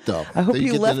great, though. I hope That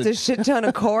you get left that- a shit ton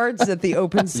of cards at the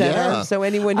Open Center, Yeah. so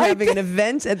anyone having an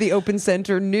event at the Open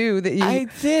Center knew that you. I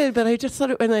did, but I just thought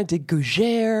and I did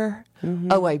gougere.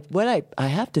 What I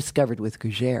have discovered with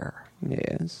gougere,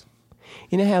 Yes.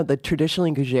 you know how the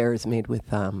traditionally gougere is made with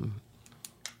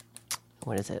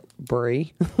what is it?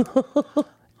 Brie.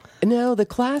 No, the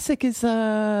classic is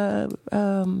not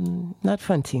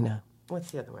Fontina.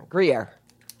 What's the other one? Gruyere.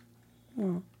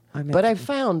 But I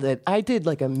found that I did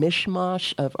like a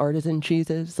mishmash of artisan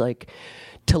cheeses, like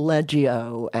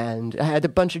Taleggio, and I had a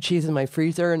bunch of cheese in my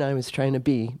freezer, and I was trying to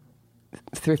be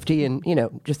thrifty and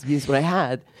just use what I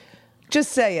had.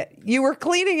 Just say it. You were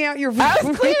cleaning out your. I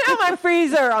was cleaning out my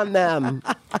freezer on them.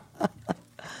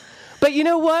 But you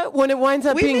know what? When it winds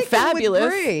up We being make them with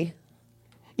fabulous, Brie.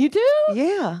 you do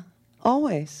Yeah.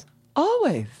 Always.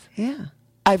 always. Yeah.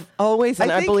 I've always,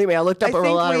 and I believe me, I looked up a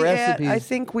lot of recipes. I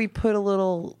think we put a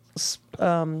little.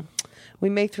 We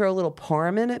may throw a little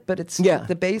parm in it, but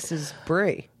the base is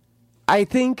Brie. I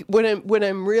think what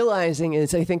I'm realizing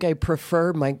is I think I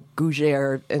prefer my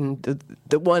gougere and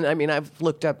the one. I mean, I've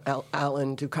looked up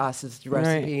Alain Ducasse's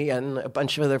recipe and a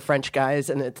bunch of other French guys,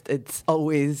 and it's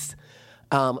always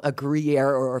a Gruyere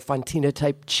or a Fontina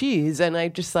type cheese, and I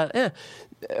just thought,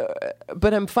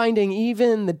 but I'm finding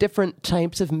even the different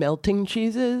types of melting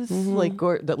cheeses, like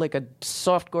a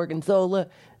soft gorgonzola,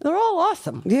 they're all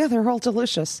awesome. Yeah, they're all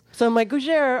delicious. So my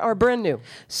gougere are brand new.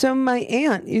 So my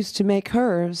aunt used to make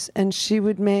hers, and she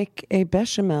would make a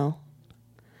bechamel.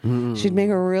 She'd make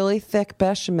a really thick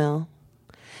bechamel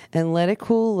and let it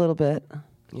cool a little bit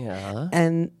Yeah.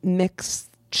 and mix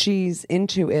cheese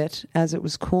into it as it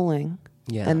was cooling.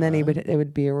 Yeah. And then it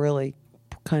would be a really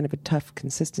kind of a tough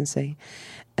consistency.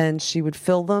 And she would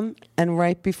fill them, and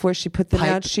right before she put them Pipe?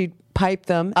 out, she'd pipe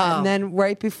them. And then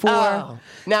right before... Oh,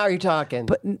 now you're talking.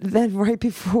 But then right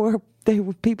before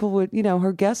people would,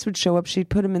 her guests would show up, she'd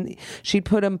put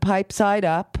them pipe side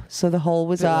up, so the hole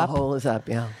was up, The hole is up,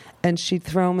 yeah. and she'd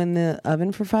throw them in the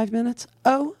oven for 5 minutes.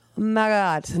 Oh my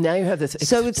God. So now you have this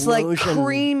So it's like explosion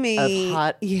creamy- of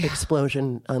hot yeah.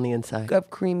 explosion on the inside. Of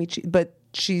creamy cheese, but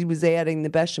she was adding the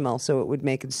bechamel, so it would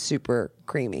make it super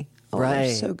creamy. Oh, they're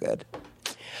Right. so good.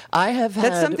 I have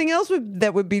had... That's something else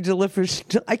that would be delicious.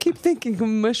 I keep thinking of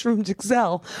mushroom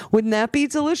duxelle. Wouldn't that be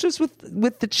delicious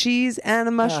with the cheese and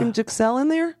a mushroom duxelle in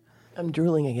there? I'm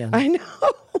drooling again. I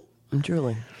know. I'm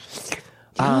drooling.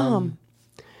 Yum.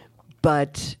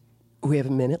 But we have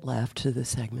a minute left to this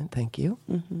segment. Thank you.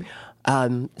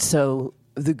 So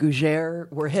the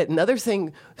gougere were hit. Another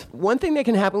thing, one thing that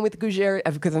can happen with gougere,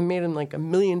 because I've made them like a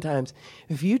million times,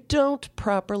 if you don't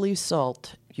properly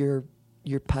salt your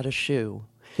pot of choux,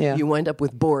 you wind up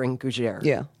with boring gougere.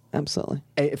 Yeah, absolutely.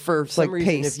 For some like reason,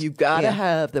 paste. if you've got to Yeah.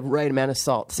 have the right amount of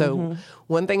salt. So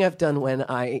one thing I've done when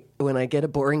I get a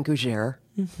boring gougere,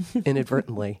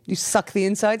 inadvertently. You suck the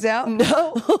insides out?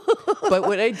 No, but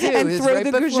what I do And is throw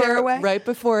the gougere away? right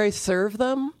before I serve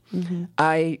them,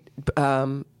 I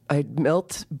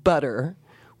melt butter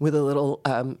with a little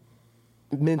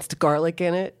minced garlic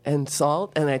in it and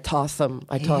salt, and I toss them.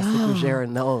 I toss the gougere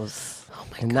in those.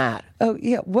 And that Oh,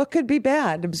 yeah. What could be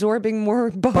bad? Absorbing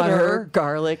more butter,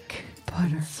 garlic,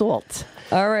 salt.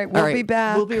 All right. We'll be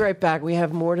back. We'll be right back. We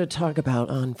have more to talk about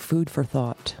on Food for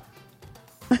Thought.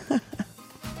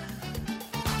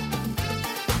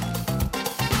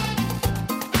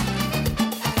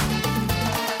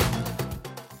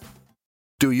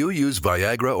 Do you use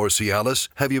Viagra or Cialis?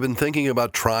 Have you been thinking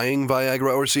about trying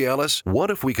Viagra or Cialis? What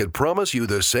if we could promise you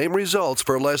the same results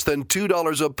for less than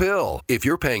 $2 a pill? If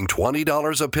you're paying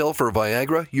 $20 a pill for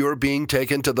Viagra, you're being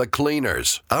taken to the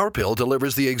cleaners. Our pill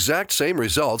delivers the exact same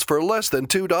results for less than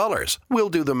 $2. We'll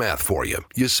do the math for you.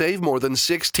 You save more than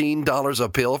 $16 a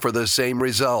pill for the same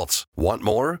results. Want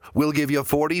more? We'll give you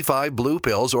 45 blue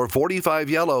pills or 45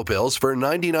 yellow pills for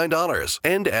 $99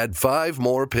 and add 5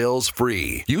 more pills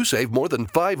free. You save more than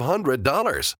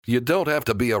 $500. You don't have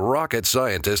to be a rocket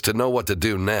scientist to know what to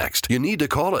do next. You need to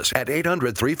call us at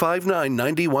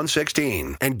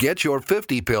 800-359-9116 and get your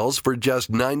 50 pills for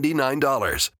just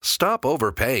 $99. Stop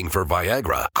overpaying for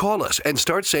Viagra. Call us and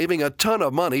start saving a ton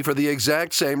of money for the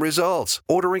exact same results.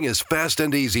 Ordering is fast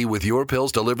and easy with your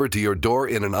pills delivered to your door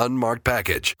in an unmarked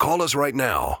package. Call us right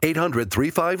now.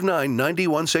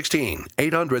 800-359-9116.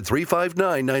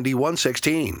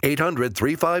 800-359-9116.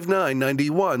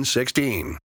 800-359-9116.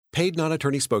 Paid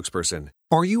non-attorney spokesperson.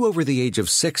 Are you over the age of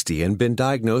 60 and been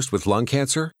diagnosed with lung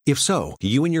cancer? If so,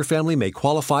 you and your family may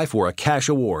qualify for a cash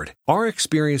award. Our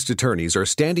experienced attorneys are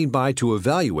standing by to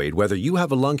evaluate whether you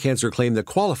have a lung cancer claim that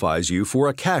qualifies you for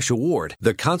a cash award.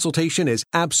 The consultation is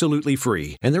absolutely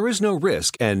free, and there is no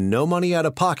risk and no money out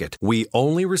of pocket. We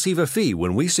only receive a fee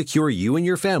when we secure you and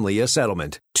your family a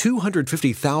settlement.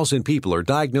 250,000 people are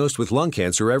diagnosed with lung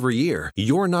cancer every year.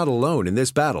 You're not alone in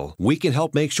this battle. We can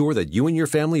help make sure that you and your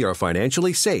family are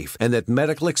financially safe and that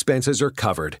medical expenses are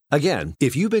covered. Again,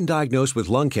 if you've been diagnosed with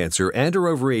lung cancer and are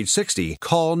over age 60,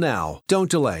 call now. Don't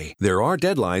delay. There are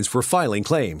deadlines for filing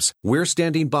claims. We're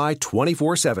standing by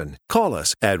 24/7. Call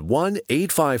us at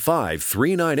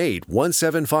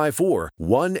 1-855-398-1754.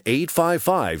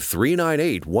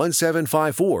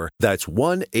 1-855-398-1754. That's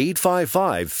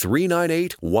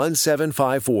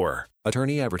 1-855-398-1754.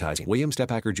 Attorney advertising. William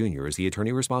Stephacker Jr. is the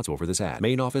attorney responsible for this ad.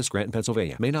 Main office, Granton,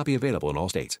 Pennsylvania. May not be available in all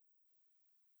states.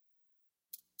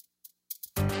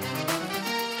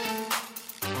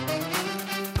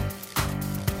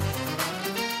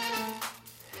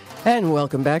 And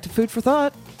welcome back to Food for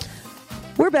Thought.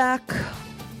 We're back.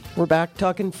 We're back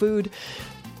talking food.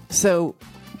 So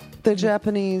The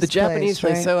Japanese place,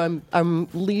 right? So I'm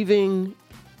leaving.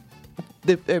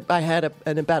 I had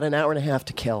about an hour and a half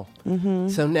to kill. Mm-hmm.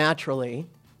 So naturally,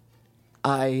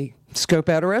 I scope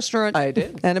out a restaurant. I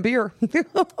did. And a beer.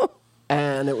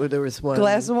 And there was one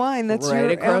glass of wine. That's right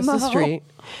your across MO. the street.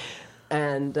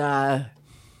 And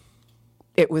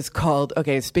it was called.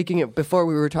 Okay, speaking of before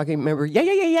we were talking. Remember?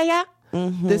 Yeah.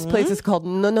 Mm-hmm. This place is called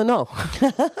No.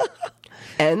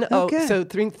 N-O. Okay. So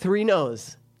three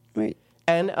no's. Right.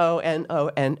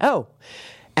 N-O-N-O-N-O.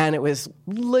 And it was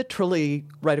literally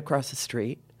right across the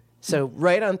street. So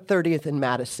right on 30th and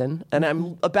Madison. And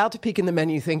I'm about to peek in the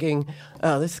menu thinking,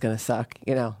 oh, this is going to suck,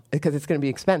 because it's going to be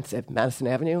expensive. Madison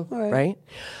Avenue, right?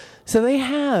 So they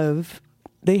have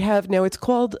now it's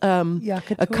called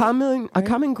a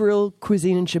common grill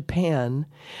cuisine in Japan.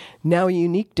 Now a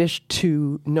unique dish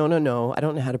to No. I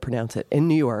don't know how to pronounce it, in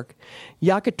New York.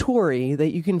 Yakitori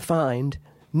that you can find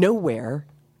nowhere,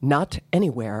 not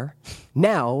anywhere,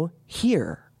 now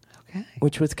here. Okay.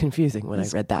 Which was confusing when I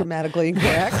read that. Grammatically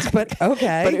incorrect, but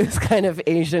okay. But it was kind of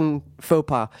Asian faux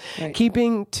pas. Right.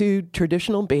 Keeping to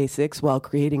traditional basics while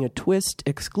creating a twist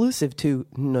exclusive to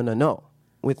No.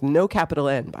 With no capital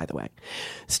N, by the way.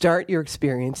 Start your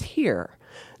experience here.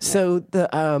 So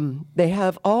they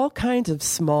have all kinds of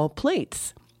small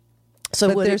plates.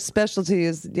 So but their specialty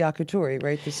is yakitori,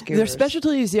 right? The skewers. Their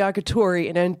specialty is yakitori,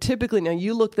 and then typically, now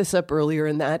you looked this up earlier,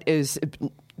 and that is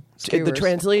skewers. The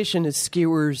translation is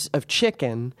skewers of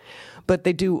chicken, but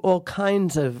they do all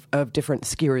kinds of different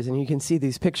skewers, and you can see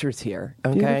these pictures here.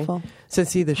 Okay, beautiful. So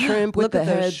see the shrimp with Look the at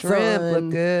those heads shrimp. on.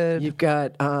 Look good. You've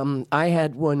got I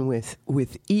had one with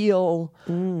eel.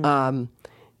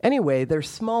 Anyway, they're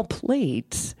small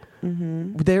plates.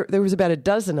 Mm-hmm. There was about a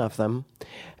dozen of them,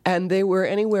 and they were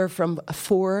anywhere from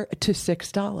 $4 to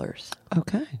 $6.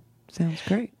 Okay, sounds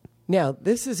great. Now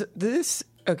this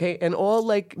okay, and all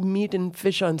like meat and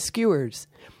fish on skewers.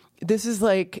 This is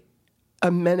like a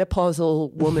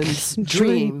menopausal woman's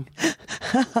dream.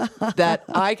 that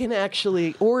I can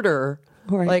actually order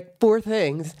Right. like 4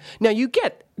 things. Now you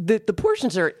get the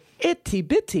portions are itty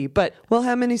bitty, but Well,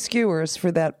 how many skewers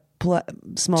for that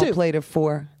small 2. plate of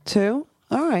 4? 2?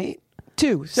 All right.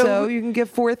 2. So you can get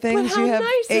 4 things. But how You have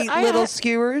nice 8 I little had-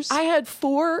 skewers. I had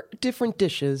 4 different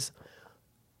dishes,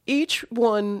 each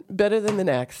one better than the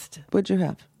next. What'd you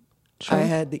have? I Shrimp?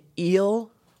 had the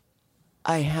eel.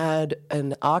 I had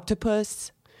an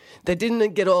octopus. That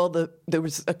didn't get all the. There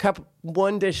was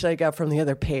one dish I got from the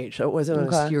other page. So it wasn't on a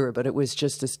Okay. skewer, but it was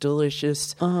just this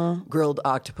delicious grilled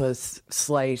octopus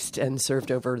sliced and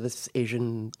served over this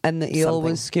Asian. And the eel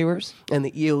something. was skewers? And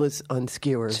the eel was on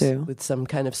skewers Too. with some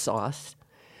kind of sauce,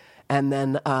 and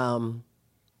then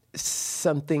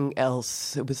something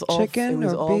else. It was all Chicken It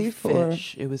was or all beef or-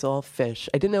 fish. It was all fish.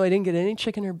 I didn't get any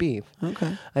chicken or beef.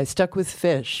 Okay. I stuck with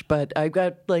fish, but I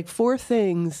got like 4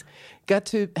 things. Got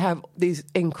to have these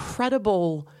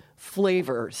incredible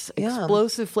flavors, Yeah.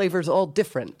 explosive flavors, all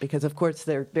different because, of course,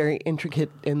 they're very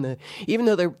intricate in the. Even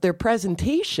though their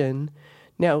presentation.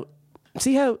 Now,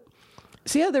 see how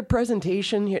their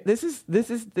presentation here. This is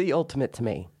the ultimate to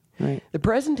me. Right. The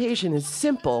presentation is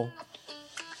simple,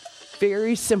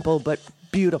 very simple, but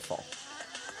beautiful.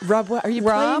 Rob, what, are you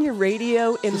playing your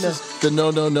radio in This the? is the No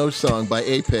No No song by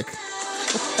APIC.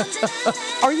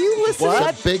 Are you listening?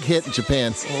 It's a big hit in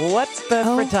Japan. What the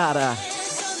frittata?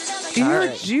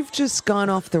 You've just gone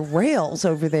off the rails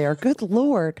over there. Good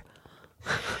Lord.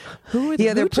 Who?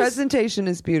 Yeah, their who just- presentation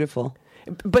is beautiful.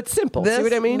 but simple. This See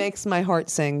what I mean? makes my heart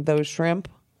sing. Those shrimp.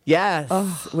 Yes,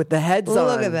 with the heads on.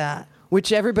 Look at that.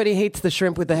 Which everybody hates the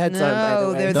shrimp with the heads on. By the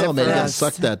No, way. they're No, man, you gotta best.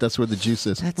 suck that. That's where the juice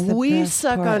is. That's the We best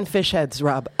suck part. on fish heads,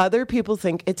 Rob. Other people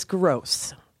think it's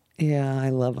gross. Yeah, I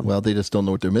love them. Well, they just don't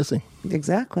know what they're missing.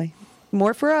 Exactly.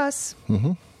 More for us.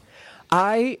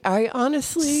 I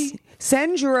honestly.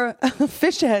 Send your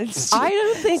fish heads. I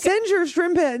don't think- Send your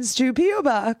shrimp heads to P.O.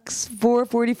 Box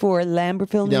 444,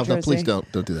 Lambertville, New No, Jersey. no, please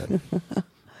don't do that.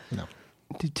 No.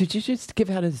 Did you just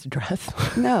give out his address?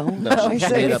 No, I she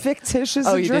said made a up- fictitious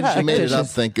Oh, you did. address. She made it up,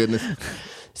 Fictitious. thank goodness.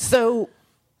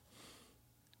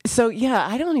 So yeah,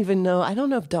 I don't even know. I don't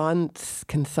know if Don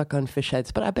can suck on fish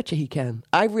heads, but I bet you he can.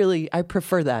 I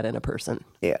prefer that in a person.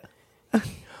 Yeah.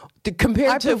 Compared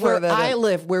I to prefer where that I in-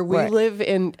 live, where we Right. live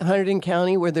in Hunterdon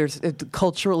County, where there's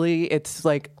culturally, it's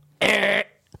like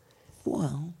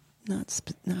Well, not.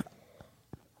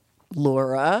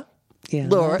 Laura. Yeah.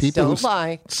 Laura, People don't who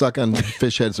lie. suck on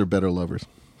fish heads are better lovers.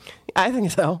 I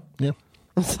think so. Yeah.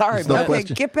 I'm sorry, There's no but Okay,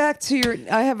 question. get back to your.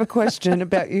 I have a question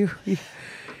about you.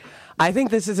 I think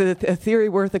this is a theory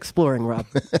worth exploring, Rob.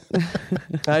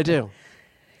 I do.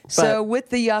 So with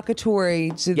the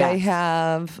yakitori, do they Yes.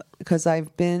 have? Because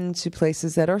I've been to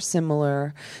places that are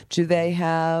similar. Do they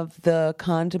have the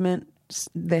condiments?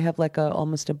 They have like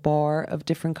almost a bar of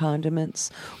different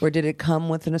condiments, or did it come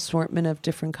with an assortment of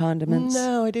different condiments?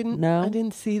 No, I didn't. No? I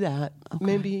didn't see that.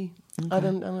 Maybe I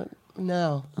don't.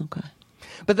 No. Okay.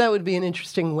 But that would be an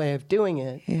interesting way of doing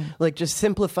it. Yeah. Like just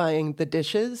simplifying the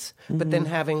dishes, but then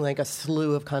having like a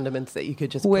slew of condiments that you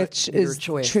could just Which put your is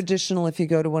choice. traditional if you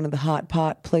go to one of the hot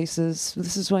pot places.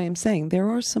 This is why I'm saying there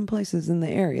are some places in the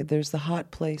area. There's the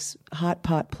hot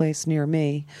pot place near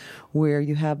me where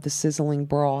you have the sizzling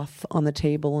broth on the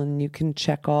table and you can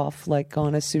check off like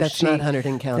on a sushi That's not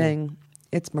Hunterdon County. thing.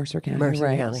 It's Mercer County. Mercer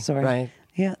right. County, Sorry. right.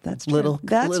 Yeah, that's true. Little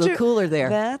True. cooler there.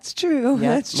 That's true.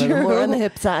 Yeah, That's a little true. more on the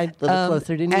hip side, a little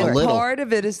closer to New And York. little. part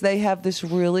of it is they have this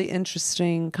really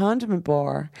interesting condiment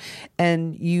bar,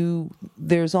 and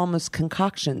there's almost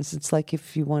concoctions. It's like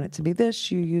if you want it to be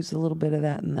this, you use a little bit of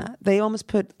that and that. They almost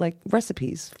put like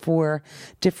recipes for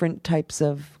different types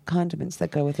of condiments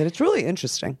that go with it. It's really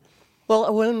interesting.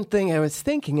 Well, one thing I was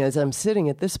thinking as I'm sitting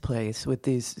at this place with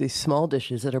these small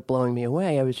dishes that are blowing me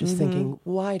away, I was just thinking,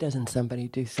 why doesn't somebody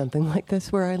do something like this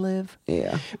where I live?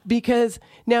 Yeah. Because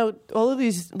now all of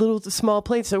these little small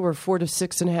plates that were $4 to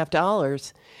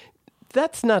 $6.50.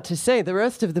 That's not to say the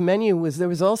rest of the menu there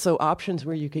was also options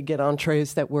where you could get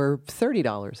entrees that were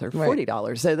 $30 or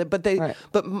 $40.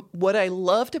 But what I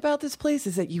loved about this place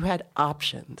is that you had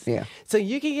options. Yeah. So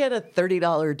you can get a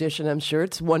 $30 dish, and I'm sure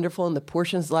it's wonderful, and the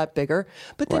portion's a lot bigger.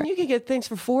 But then you can get things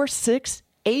for $4, $6,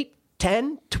 $8,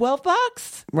 $10,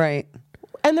 $12, Right.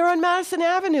 and they're on Madison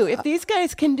Avenue. If these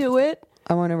guys can do it,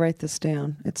 I want to write this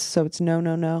down. It's no.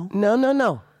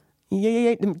 no.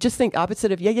 Yeah. Just think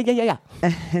opposite of yeah.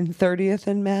 And 30th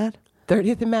and Mad?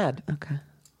 30th and Mad. Okay.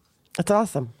 That's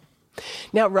awesome.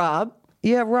 Now, Rob.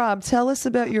 Yeah, Rob, tell us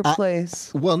about your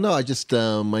place. Well, no, I just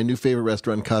my new favorite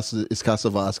restaurant is Casa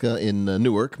Vasca in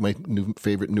Newark. My new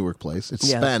favorite Newark place. It's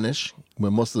Yeah. Spanish.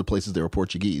 Well, most of the places there are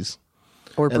Portuguese.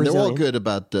 Or And they're all Brazilian. good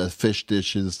about fish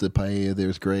dishes. The paella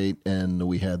there's great, and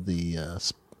we had the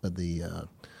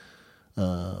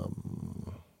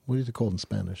what is it called in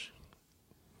Spanish?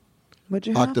 What'd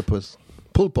you have? Octopus,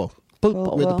 pulpo.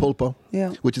 Pulpo. We had the pulpo, yeah.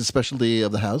 which is a specialty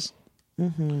of the house.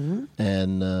 Mm-hmm.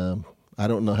 And I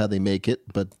don't know how they make it,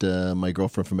 but my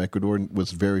girlfriend from Ecuador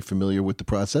was very familiar with the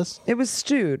process. It was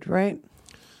stewed, right?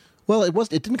 Well, it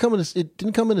didn't come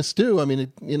in a stew. I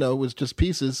mean, it was just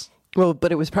pieces. Well,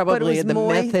 but it was probably was the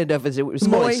method of it was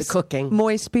moist cooking.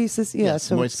 Moist pieces, yeah. Yes,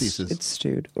 so moist it's, pieces. It's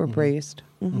stewed or braised.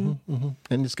 Mm-hmm.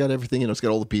 And it's got everything. It's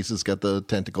got all the pieces. It's got the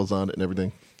tentacles on it and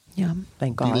everything. Yum.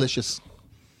 Thank God. Delicious.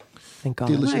 Thank God.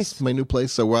 Delicious. Nice. My new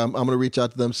place. So I'm going to reach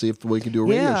out to them, see if we can do a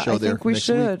radio Yeah, show I there think we next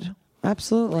should. week.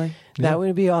 Absolutely. That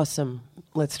would be awesome.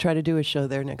 Let's try to do a show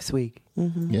there next week.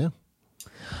 Yeah.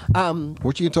 Weren't you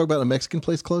going to talk about a Mexican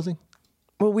place closing?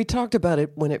 Well, we talked about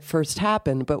it when it first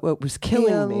happened, but what was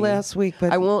killing me last week.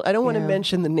 But I don't want to yeah.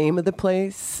 mention the name of the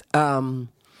place.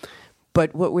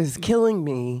 But what was killing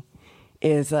me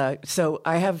is so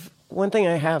I have one thing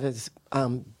I have is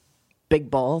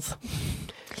big balls.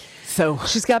 So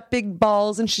She's got big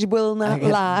balls and she will I not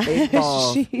got lie. big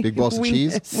balls. Big balls of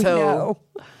cheese? We So- know.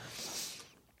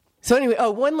 So anyway,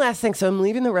 one last thing. So I'm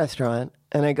leaving the restaurant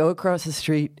and I go across the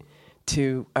street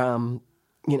to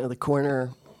the corner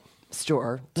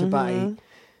store to buy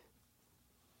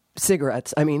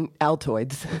cigarettes. I mean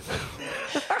Altoids.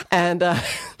 And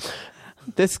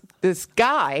this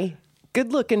guy,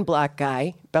 good-looking black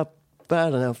guy, about I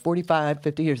don't know, 45,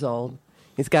 50 years old.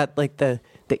 He's got like the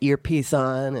earpiece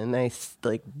on and nice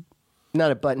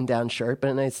not a button-down shirt, but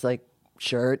a nice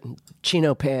shirt, and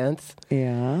chino pants.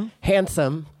 Yeah.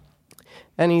 Handsome.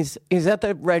 And he's at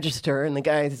the register, and the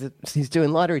guy he's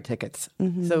doing lottery tickets.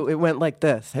 So it went like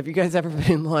this. Have you guys ever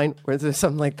been in line where there's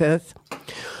something like this?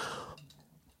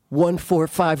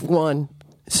 1451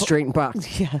 straight and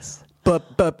box. Yes.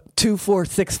 But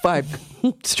 2465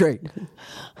 straight.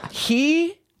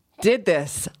 He did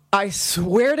this, I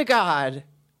swear to God,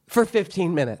 for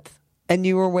 15 minutes. And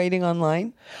you were waiting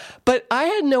online? But I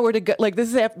had nowhere to go. Like, this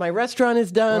is after my restaurant is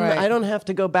done. Right. I don't have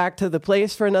to go back to the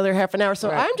place for another half an hour. So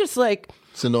Right. I'm just like,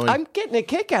 It's annoying. I'm getting a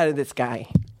kick out of this guy.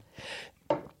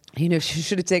 You know, she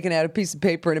should have taken out a piece of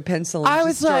paper and a pencil and I just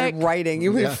was started like- writing.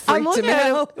 You would have I'm freaked looking him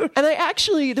at out. him,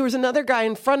 and there was another guy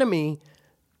in front of me,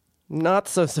 not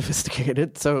so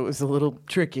sophisticated, so it was a little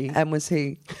tricky. And was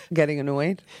he getting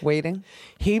annoyed, waiting?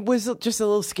 He was just a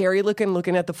little scary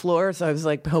looking at the floor, so I was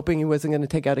like hoping he wasn't going to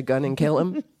take out a gun and kill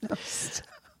him.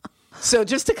 So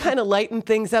just to kind of lighten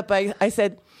things up, I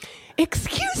said,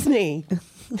 "Excuse me,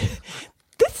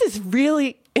 this is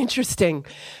really interesting.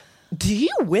 Do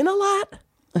you win a lot?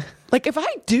 Like, if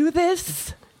I do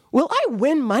this, will I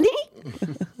win money?"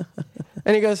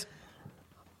 And he goes,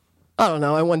 "I don't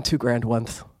know. I won $2,000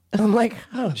 once." I'm like,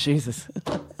 "Oh, Jesus."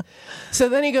 So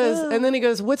then he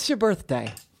goes, "What's your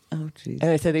birthday?" Oh, jeez. And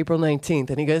I said, "April 19th.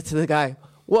 And he goes to the guy,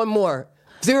 "One more,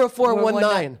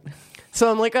 0419.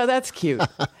 So I'm like, "Oh, that's cute."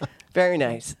 Very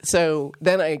nice. So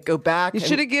then I go back. You and-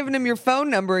 should have given him your phone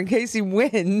number in case he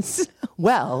wins.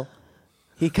 Well,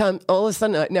 he comes, all of a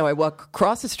sudden, now I walk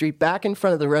across the street back in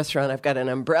front of the restaurant. I've got an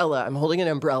umbrella. I'm holding an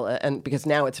umbrella, and because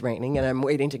now it's raining, and I'm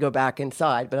waiting to go back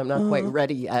inside, but I'm not quite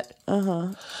ready yet.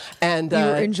 And You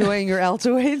were enjoying your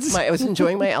Altoids? I was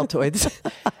enjoying my Altoids.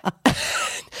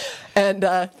 And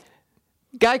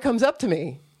guy comes up to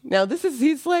me. Now,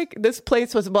 he's like, this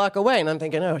place was a block away, and I'm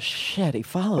thinking, oh, shit, he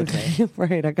followed me.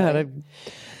 Right, I got it.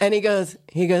 And he goes,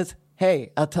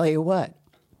 "Hey, I'll tell you what.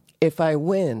 If I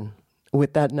win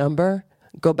with that number,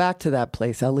 go back to that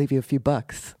place. I'll leave you a few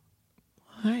bucks."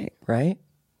 Right. Right?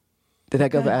 Did I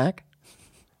go back?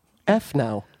 F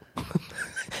no.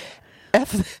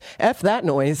 F that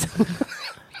noise.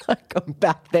 I come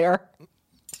back there.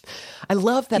 I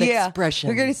love that expression.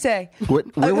 You're going to say, Where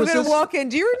I'm was going to this? walk in.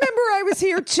 Do you remember I was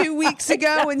here 2 weeks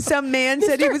ago and some man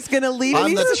said he was going to leave I'm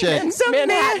me the chick. some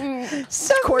Manhattan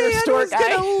corner man store was guy.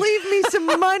 going to leave me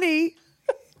some money.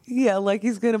 Yeah, like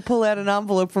he's going to pull out an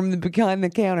envelope from behind the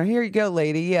counter. Here you go,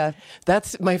 lady. Yeah,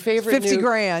 That's my favorite. 50 new,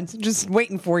 grand, just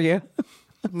waiting for you.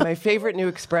 My favorite new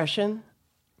expression.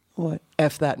 What?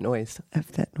 F that noise. F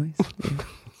that noise.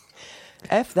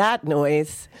 F that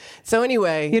noise. So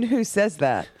anyway, You know who says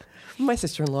that? my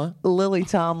sister-in-law. Lily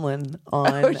Tomlin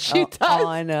on Oh, she does?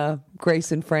 on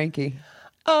Grace and Frankie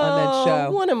on that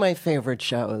show. One of my favorite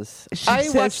shows. She I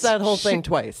says watched that whole she- thing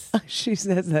twice. She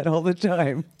says that all the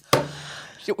time.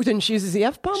 Didn't she use the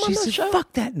F-bomb on She the says, show?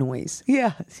 "Fuck that noise."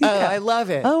 Yeah, Oh, yeah. I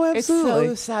love it. Oh, absolutely.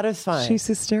 It's so satisfying. She's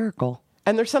hysterical.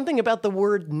 And there's something about the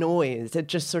word noise. It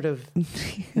just sort of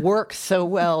works so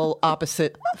well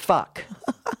opposite fuck.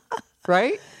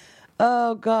 Right?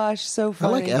 Oh gosh, so I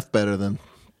funny. like F better than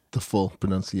the full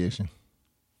pronunciation.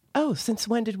 Oh, since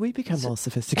when did we become all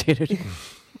sophisticated?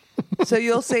 So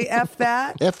you'll say F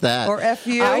that? F that. Or F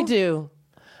you? I do.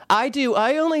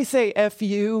 I only say F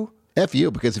you. F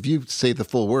you, because if you say the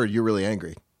full word, you're really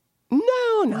angry. No,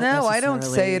 not No, I don't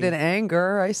say it in necessarily.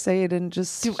 anger. I say it in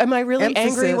just. Am I really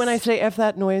emphasis. angry when I say F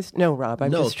that noise? No, Rob.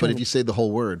 I'm No, just but trying if you say the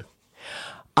whole word.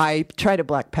 I try to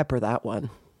black pepper that one.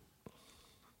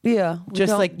 Yeah. we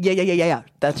Just don't- like, yeah.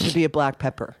 That should be a black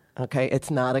pepper. Okay. It's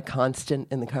not a constant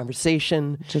in the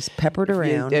conversation. Just peppered If you-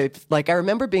 around. if- like, I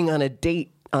remember being on a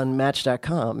date on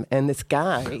Match.com, and this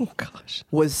guy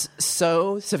was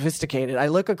so sophisticated. I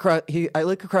look across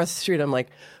the street. I'm like,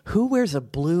 who wears a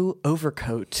blue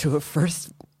overcoat to a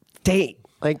first date?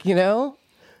 Like,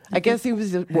 I guess he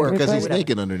was at work. Because he's Whatever.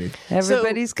 naked underneath.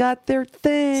 Everybody's got their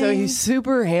thing. So he's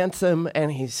super handsome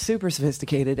and he's super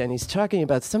sophisticated and he's talking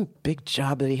about some big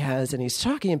job that he has and he's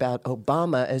talking about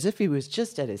Obama as if he was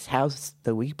just at his house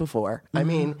the week before. I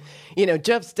mean,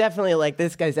 Jeff's definitely like,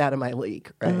 this guy's out of my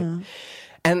league, right?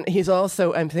 And he's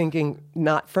also, I'm thinking,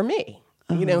 not for me.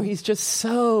 He's just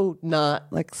so not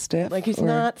like stiff. like he's or-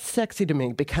 not sexy to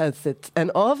me because and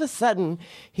all of a sudden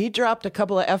he dropped a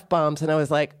couple of F-bombs and I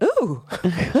was like, ooh,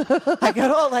 I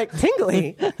got all like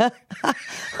tingly.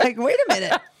 Like, wait a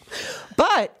minute.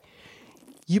 But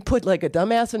you put like a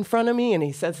dumbass in front of me and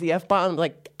he says the F-bomb, I'm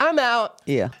like, I'm out.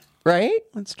 Yeah, Right?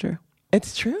 that's true.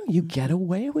 It's true. You get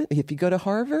away with if you go to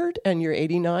Harvard and you're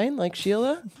 89 like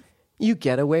Sheila, you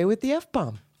get away with the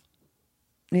F-bomb.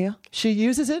 Yeah, She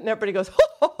uses it and everybody goes, ho,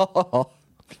 ho, ho, ho, ho.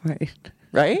 right.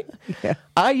 Right? Yeah.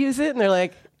 I use it and they're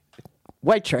like,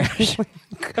 white trash.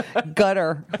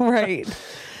 Gutter. Right.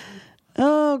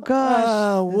 Oh gosh.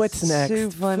 Oh, what's That's next?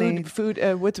 Too funny. Food.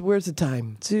 Where's the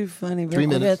time? Too funny. 3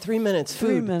 minutes. Yeah, 3 minutes. Food.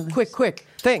 3 minutes. Quick.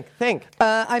 Think.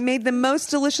 I made the most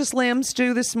delicious lamb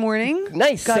stew this morning.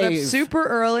 Nice Got up save. super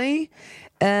early.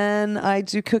 And I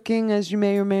do cooking, as you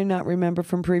may or may not remember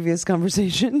from previous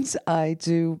conversations. I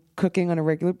do cooking on a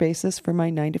regular basis for my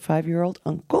 95-year-old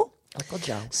uncle. Uncle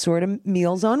Joe. Sort of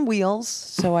Meals on Wheels.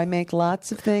 So I make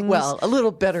lots of things. Well, a little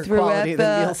better throughout quality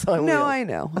than Meals on No, Wheels. I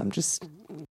know. I'm just